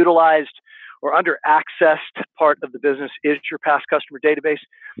underutilized or under-accessed part of the business is your past customer database.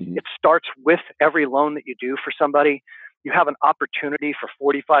 Mm-hmm. It starts with every loan that you do for somebody. You have an opportunity for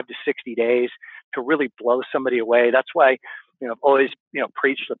 45 to 60 days to really blow somebody away. That's why, I've always,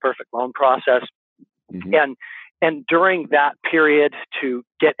 preached the perfect loan process. Mm-hmm. And during that period, to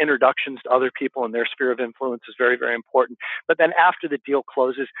get introductions to other people in their sphere of influence is very, very important. But then after the deal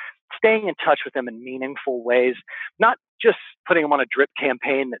closes, staying in touch with them in meaningful ways, not just putting them on a drip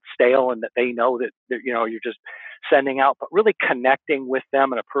campaign that's stale and that they know that you're just sending out, but really connecting with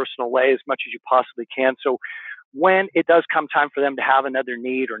them in a personal way as much as you possibly can. So when it does come time for them to have another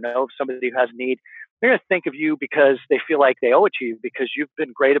need or know of somebody who has a need, they're going to think of you because they feel like they owe it to you, because you've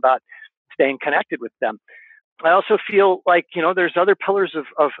been great about staying connected with them. I also feel like, there's other pillars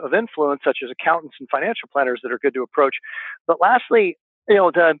of influence, such as accountants and financial planners, that are good to approach. But lastly, in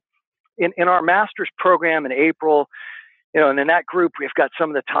our master's program in April, and in that group, we've got some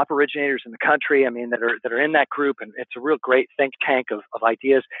of the top originators in the country. That are in that group, and it's a real great think tank of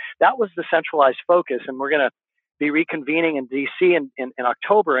ideas. That was the centralized focus, and we're going to be reconvening in DC in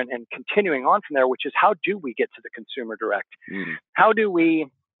October and continuing on from there, which is, how do we get to the consumer direct? How do we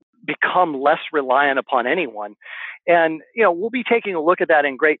become less reliant upon anyone? And we'll be taking a look at that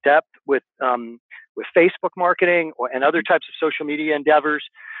in great depth with Facebook marketing and other types of social media endeavors.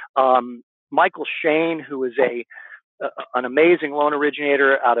 Michael Shane, who is an amazing loan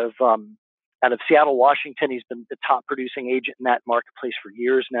originator out of Seattle, Washington. He's been the top producing agent in that marketplace for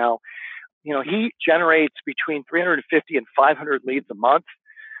years now. He generates between 350 and 500 leads a month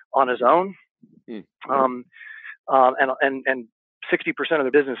on his own. And 60% of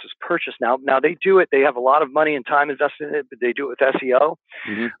the business is purchased now. Now they do it. They have a lot of money and time invested in it, but they do it with SEO.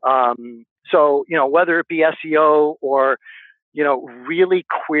 So, whether it be SEO or, really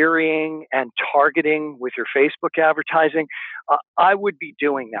querying and targeting with your Facebook advertising, I would be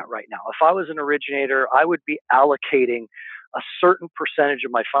doing that right now. If I was an originator, I would be allocating a certain percentage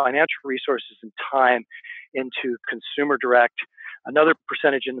of my financial resources and time into consumer direct, another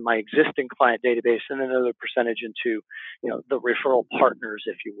percentage into my existing client database, and another percentage into, the referral partners,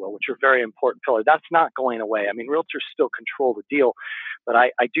 if you will, which are very important pillars. That's not going away. Realtors still control the deal, but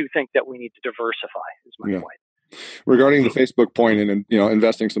I do think that we need to diversify, is my point. Regarding the Facebook point and,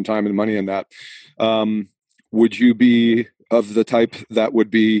 investing some time and money in that, would you be of the type that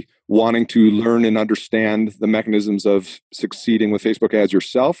would be wanting to learn and understand the mechanisms of succeeding with Facebook ads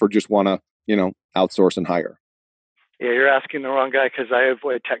yourself, or just want to, outsource and hire? Yeah, you're asking the wrong guy, because I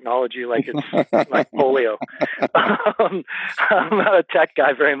avoid technology like it's like polio. I'm not a tech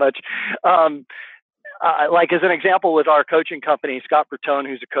guy very much. Like as an example, with our coaching company, Scott Bertone,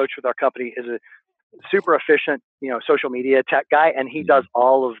 who's a coach with our company, is a super efficient, social media tech guy, and he does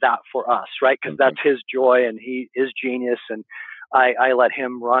all of that for us, right? Because that's his joy, and he is genius, and I let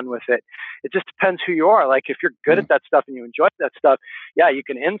him run with it. It just depends who you are. Like if you're good at that stuff and you enjoy that stuff, yeah, you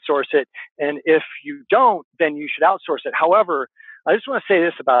can insource it. And if you don't, then you should outsource it. However, I just want to say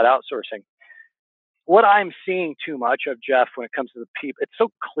this about outsourcing. What I'm seeing too much of, Jeff, when it comes to the people, it's so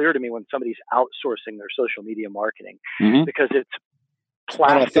clear to me when somebody's outsourcing their social media marketing, because it's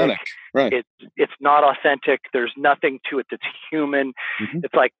plastic. Authentic. Right. It's not authentic. There's nothing to it that's human.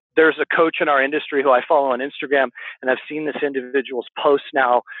 It's like, there's a coach in our industry who I follow on Instagram, and I've seen this individual's posts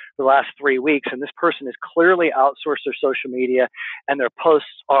now for the last 3 weeks, and this person has clearly outsourced their social media, and their posts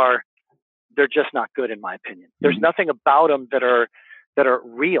they're just not good, in my opinion. There's nothing about them that are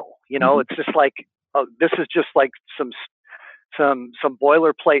real. It's just like, this is just like some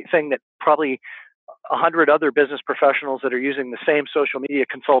boilerplate thing that probably 100 other business professionals that are using the same social media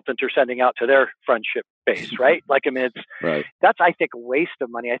consultant are sending out to their friendship base, right? That's, I think, a waste of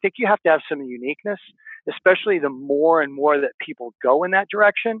money. I think you have to have some uniqueness, especially the more and more that people go in that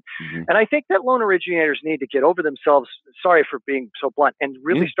direction. And I think that loan originators need to get over themselves, sorry for being so blunt, and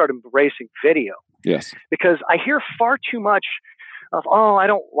really start embracing video. Yes. Because I hear far too much of, I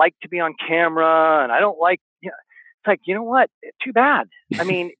don't like to be on camera, and I don't like, it's like, you know what? Too bad.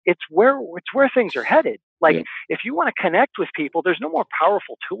 It's where things are headed. If you want to connect with people, there's no more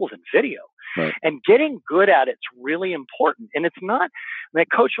powerful tool than video. Right. And getting good at it's really important. And it's not, I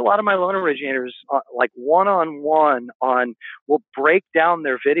coach a lot of my loan originators like one-on-one we'll break down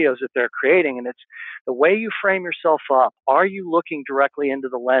their videos that they're creating. And it's the way you frame yourself up. Are you looking directly into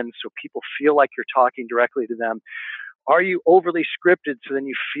the lens so people feel like you're talking directly to them? Are you overly scripted so then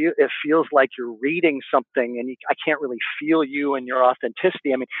it feels like you're reading something, and I can't really feel you and your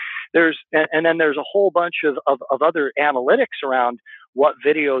authenticity? Then there's a whole bunch of other analytics around what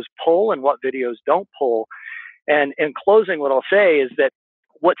videos pull and what videos don't pull. And in closing, what I'll say is that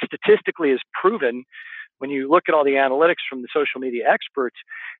what statistically is proven when you look at all the analytics from the social media experts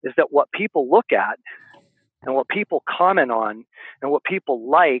is that what people look at and what people comment on and what people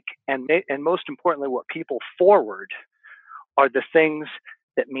like, and most importantly, what people forward, are the things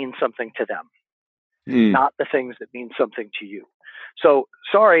that mean something to them, not the things that mean something to you. So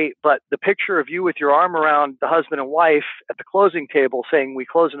sorry, but the picture of you with your arm around the husband and wife at the closing table saying we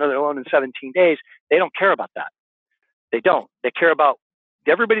close another loan in 17 days, they don't care about that. They don't. They care about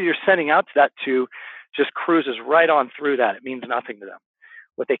everybody you're sending out to that to just cruises right on through that. It means nothing to them.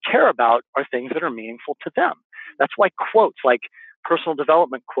 What they care about are things that are meaningful to them. That's why quotes like personal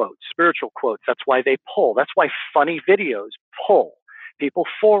development quotes, spiritual quotes, that's why they pull. That's why funny videos pull. People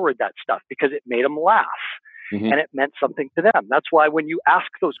forward that stuff because it made them laugh. and it meant something to them. That's why when you ask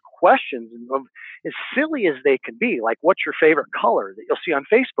those questions, as silly as they can be, like what's your favorite color that you'll see on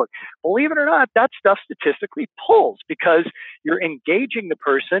Facebook, believe it or not, that stuff statistically pulls because you're engaging the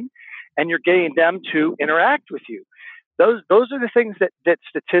person and you're getting them to interact with you. Those are the things that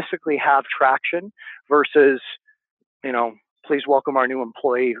statistically have traction versus, please welcome our new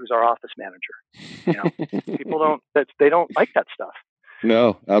employee who's our office manager. People they don't like that stuff.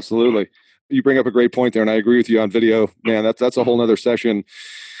 No, absolutely. You bring up a great point there, and I agree with you on video. Man, that's a whole nother session,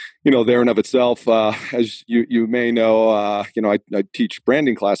 there in of itself. As you may know, I teach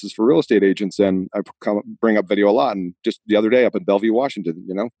branding classes for real estate agents, and I bring up video a lot. And just the other day up in Bellevue, Washington,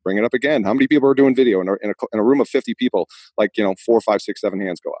 bring it up again. How many people are doing video in a room of 50 people? 4, 5, 6, 7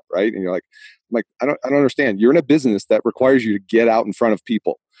 hands go up, right? And you're like, I don't understand. You're in a business that requires you to get out in front of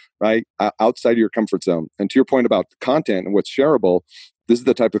people, right? Outside of your comfort zone. And to your point about content and what's shareable, this is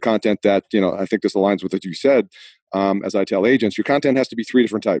the type of content that, I think this aligns with what you said. As I tell agents, your content has to be 3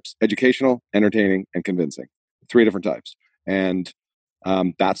 different types: educational, entertaining, and convincing. 3 different types. And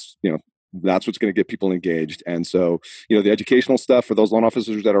that's what's going to get people engaged. And so, the educational stuff for those loan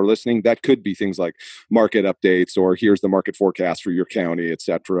officers that are listening, that could be things like market updates, or here's the market forecast for your county, et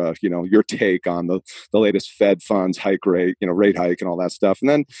cetera. Your take on the latest Fed funds rate hike and all that stuff. And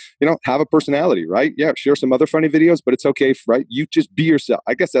then, have a personality, right? Yeah, share some other funny videos, but it's okay, right? You just be yourself.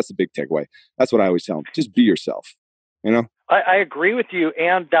 I guess that's the big takeaway. That's what I always tell them. Just be yourself, I agree with you.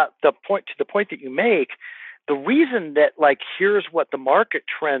 And that the point that you make, the reason that here's what the market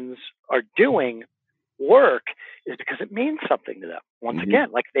trends are doing work is because it means something to them. Once again,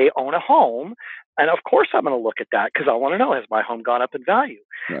 they own a home. And of course I'm going to look at that because I want to know, has my home gone up in value?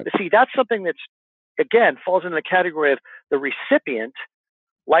 Right. But see, that's something that's, again, falls in the category of the recipient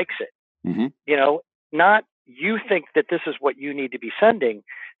likes it. Not you think that this is what you need to be sending.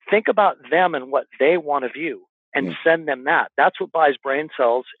 Think about them and what they want to view and send them that. That's what buys brain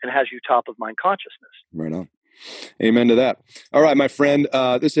cells and has you top of mind consciousness. Right on. Amen to that. All right, my friend,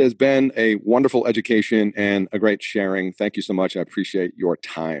 this has been a wonderful education and a great sharing. Thank you so much. I appreciate your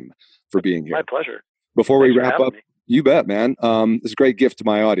time for being here. My pleasure. Before we wrap up, you bet, man. It's a great gift to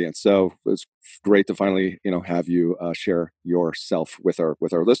my audience. So it's great to finally, have you share yourself with our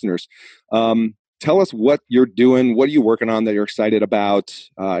listeners. Tell us what you're doing. What are you working on that you're excited about?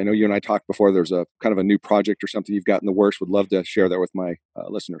 I know you and I talked before. There's a kind of a new project or something you've got in the works. Would love to share that with my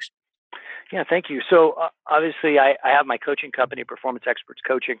listeners. Yeah, thank you. So obviously, I have my coaching company, Performance Experts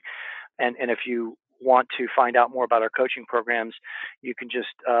Coaching, and if you want to find out more about our coaching programs, you can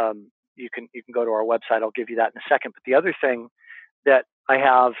just you can go to our website. I'll give you that in a second. But the other thing that I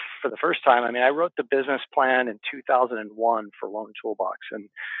have for the first time, I rote the business plan in 2001 for Loan Toolbox, and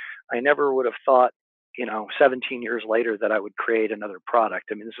I never would have thought, 17 years later that I would create another product.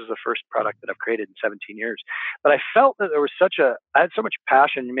 This is the first product that I've created in 17 years. But I felt that I had so much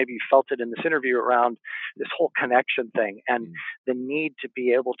passion, and maybe you felt it in this interview, around this whole connection thing and the need to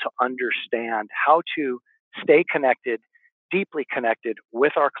be able to understand how to stay connected, deeply connected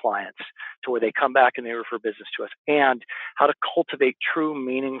with our clients to where they come back and they refer business to us, and how to cultivate true,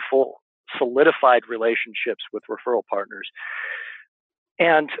 meaningful, solidified relationships with referral partners.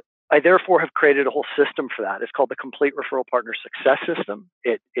 And I therefore have created a whole system for that. It's called the Complete Referral Partner Success System.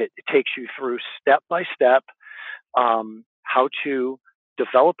 It takes you through step by step how to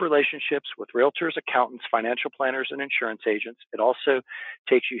develop relationships with realtors, accountants, financial planners, and insurance agents. It also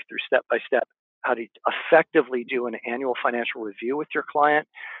takes you through step by step how to effectively do an annual financial review with your client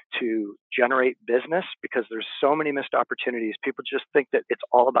to generate business, because there's so many missed opportunities. People just think that it's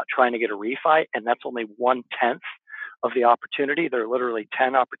all about trying to get a refi, and that's only 1/10 of the opportunity. There are literally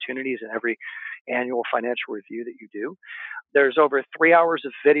 10 opportunities in every annual financial review that you do. There's over 3 hours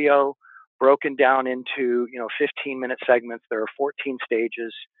of video broken down into 15-minute segments. There are 14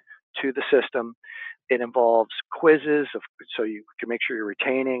 stages to the system. It involves quizzes so you can make sure you're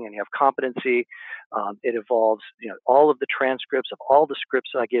retaining and you have competency. It involves all of the transcripts of all the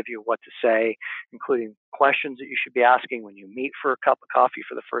scripts I give you, what to say, including questions that you should be asking when you meet for a cup of coffee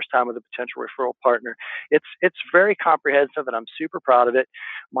for the first time with a potential referral partner. It's very comprehensive, and I'm super proud of it.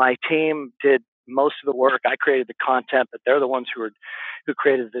 My team did most of the work. I created the content, but they're the ones who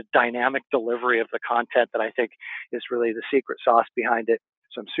created the dynamic delivery of the content that I think is really the secret sauce behind it.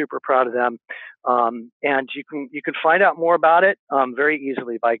 So I'm super proud of them. And you can find out more about it very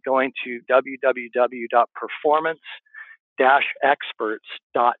easily by going to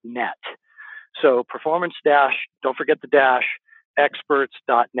www.performance-experts.net. So don't forget the dash,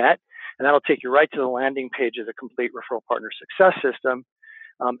 experts.net, and that'll take you right to the landing page of the Complete Referral Partner Success System.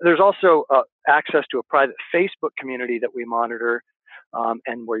 There's also access to a private Facebook community that we monitor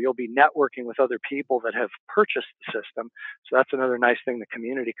and where you'll be networking with other people that have purchased the system. So that's another nice thing, the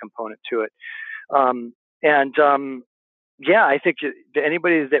community component to it. Yeah, I think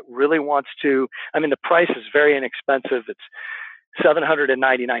anybody that really wants to, I mean, the price is very inexpensive. It's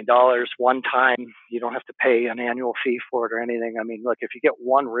 $799 one time. You don't have to pay an annual fee for it or anything. I mean, look, if you get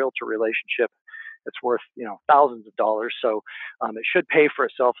one realtor relationship, it's worth, thousands of dollars. So it should pay for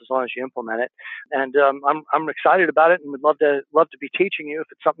itself as long as you implement it. And I'm excited about it, and would love to be teaching you if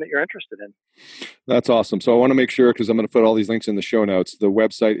it's something that you're interested in. That's awesome. So I want to make sure, because I'm going to put all these links in the show notes. The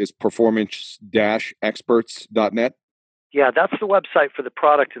website is performance-experts.net. Yeah, that's the website for the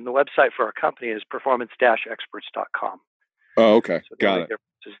product, and the website for our company is performance-experts.com. Oh, okay. So Got it.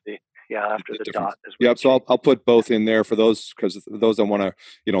 After the dot. Yep. So I'll put both in there for those, because those that want to,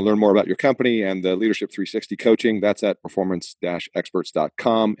 learn more about your company and the Leadership 360 coaching. That's at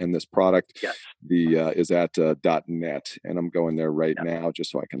performance-experts.com, and this product is at .net. And I'm going there right now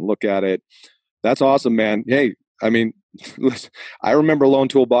just so I can look at it. That's awesome, man. Hey, I mean, I remember Loan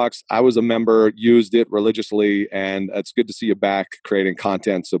Toolbox. I was a member, used it religiously, and it's good to see you back creating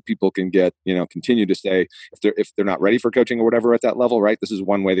content so people can get, continue to stay if they're not ready for coaching or whatever at that level, right? This is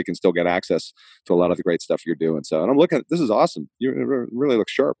one way they can still get access to a lot of the great stuff you're doing. So, and I'm looking, this is awesome. You really look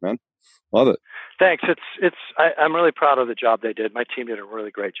sharp, man. Love it. Thanks. I'm really proud of the job they did. My team did a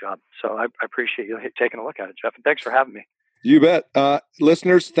really great job. So I appreciate you taking a look at it, Jeff. And thanks for having me. You bet.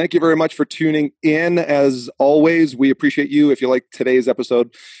 Listeners, thank you very much for tuning in. As always, we appreciate you. If you like today's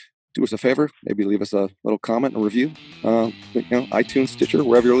episode, do us a favor, maybe leave us a little comment, a review, iTunes, Stitcher,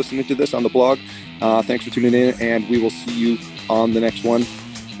 wherever you're listening to this, on the blog. Thanks for tuning in, and we will see you on the next one.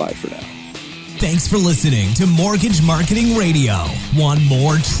 Bye for now. Thanks for listening to Mortgage Marketing Radio. Want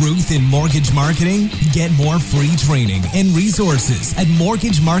more truth in mortgage marketing? Get more free training and resources at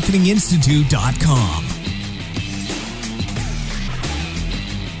mortgagemarketinginstitute.com.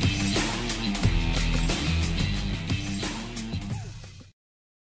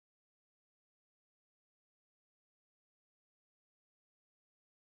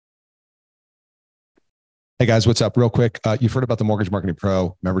 Hey guys, what's up? Real quick, you've heard about the Mortgage Marketing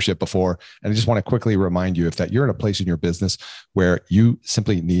Pro membership before, and I just want to quickly remind you, if that you're in a place in your business where you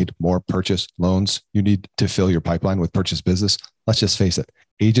simply need more purchase loans, you need to fill your pipeline with purchase business. Let's just face it,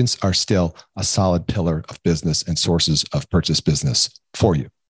 agents are still a solid pillar of business and sources of purchase business for you.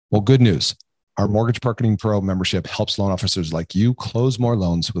 Well, good news. Our Mortgage Marketing Pro membership helps loan officers like you close more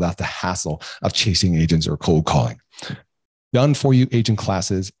loans without the hassle of chasing agents or cold calling. Done for you agent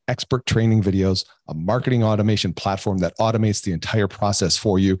classes, expert training videos, a marketing automation platform that automates the entire process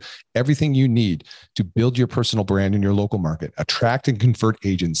for you, everything you need to build your personal brand in your local market, attract and convert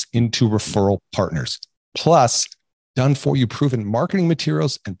agents into referral partners. Plus, done for you proven marketing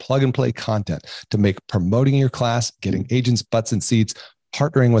materials and plug and play content to make promoting your class, getting agents butts in seats,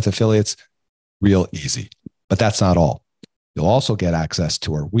 partnering with affiliates real easy. But that's not all. You'll also get access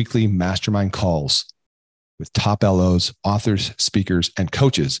to our weekly mastermind calls with top LOs, authors, speakers, and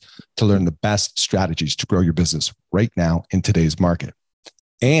coaches to learn the best strategies to grow your business right now in today's market.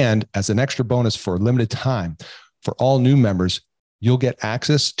 And as an extra bonus for a limited time, for all new members, you'll get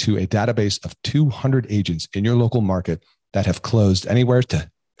access to a database of 200 agents in your local market that have closed anywhere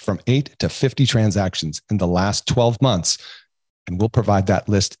from 8 to 50 transactions in the last 12 months. And we'll provide that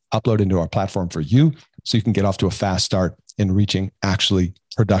list uploaded into our platform for you so you can get off to a fast start in reaching actually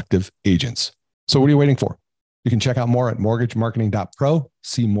productive agents. So what are you waiting for? You can check out more at mortgagemarketing.pro,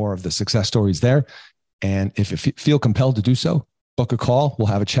 see more of the success stories there. And if you feel compelled to do so, book a call. We'll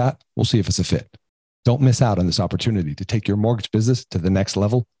have a chat. We'll see if it's a fit. Don't miss out on this opportunity to take your mortgage business to the next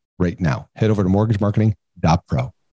level right now. Head over to mortgagemarketing.pro.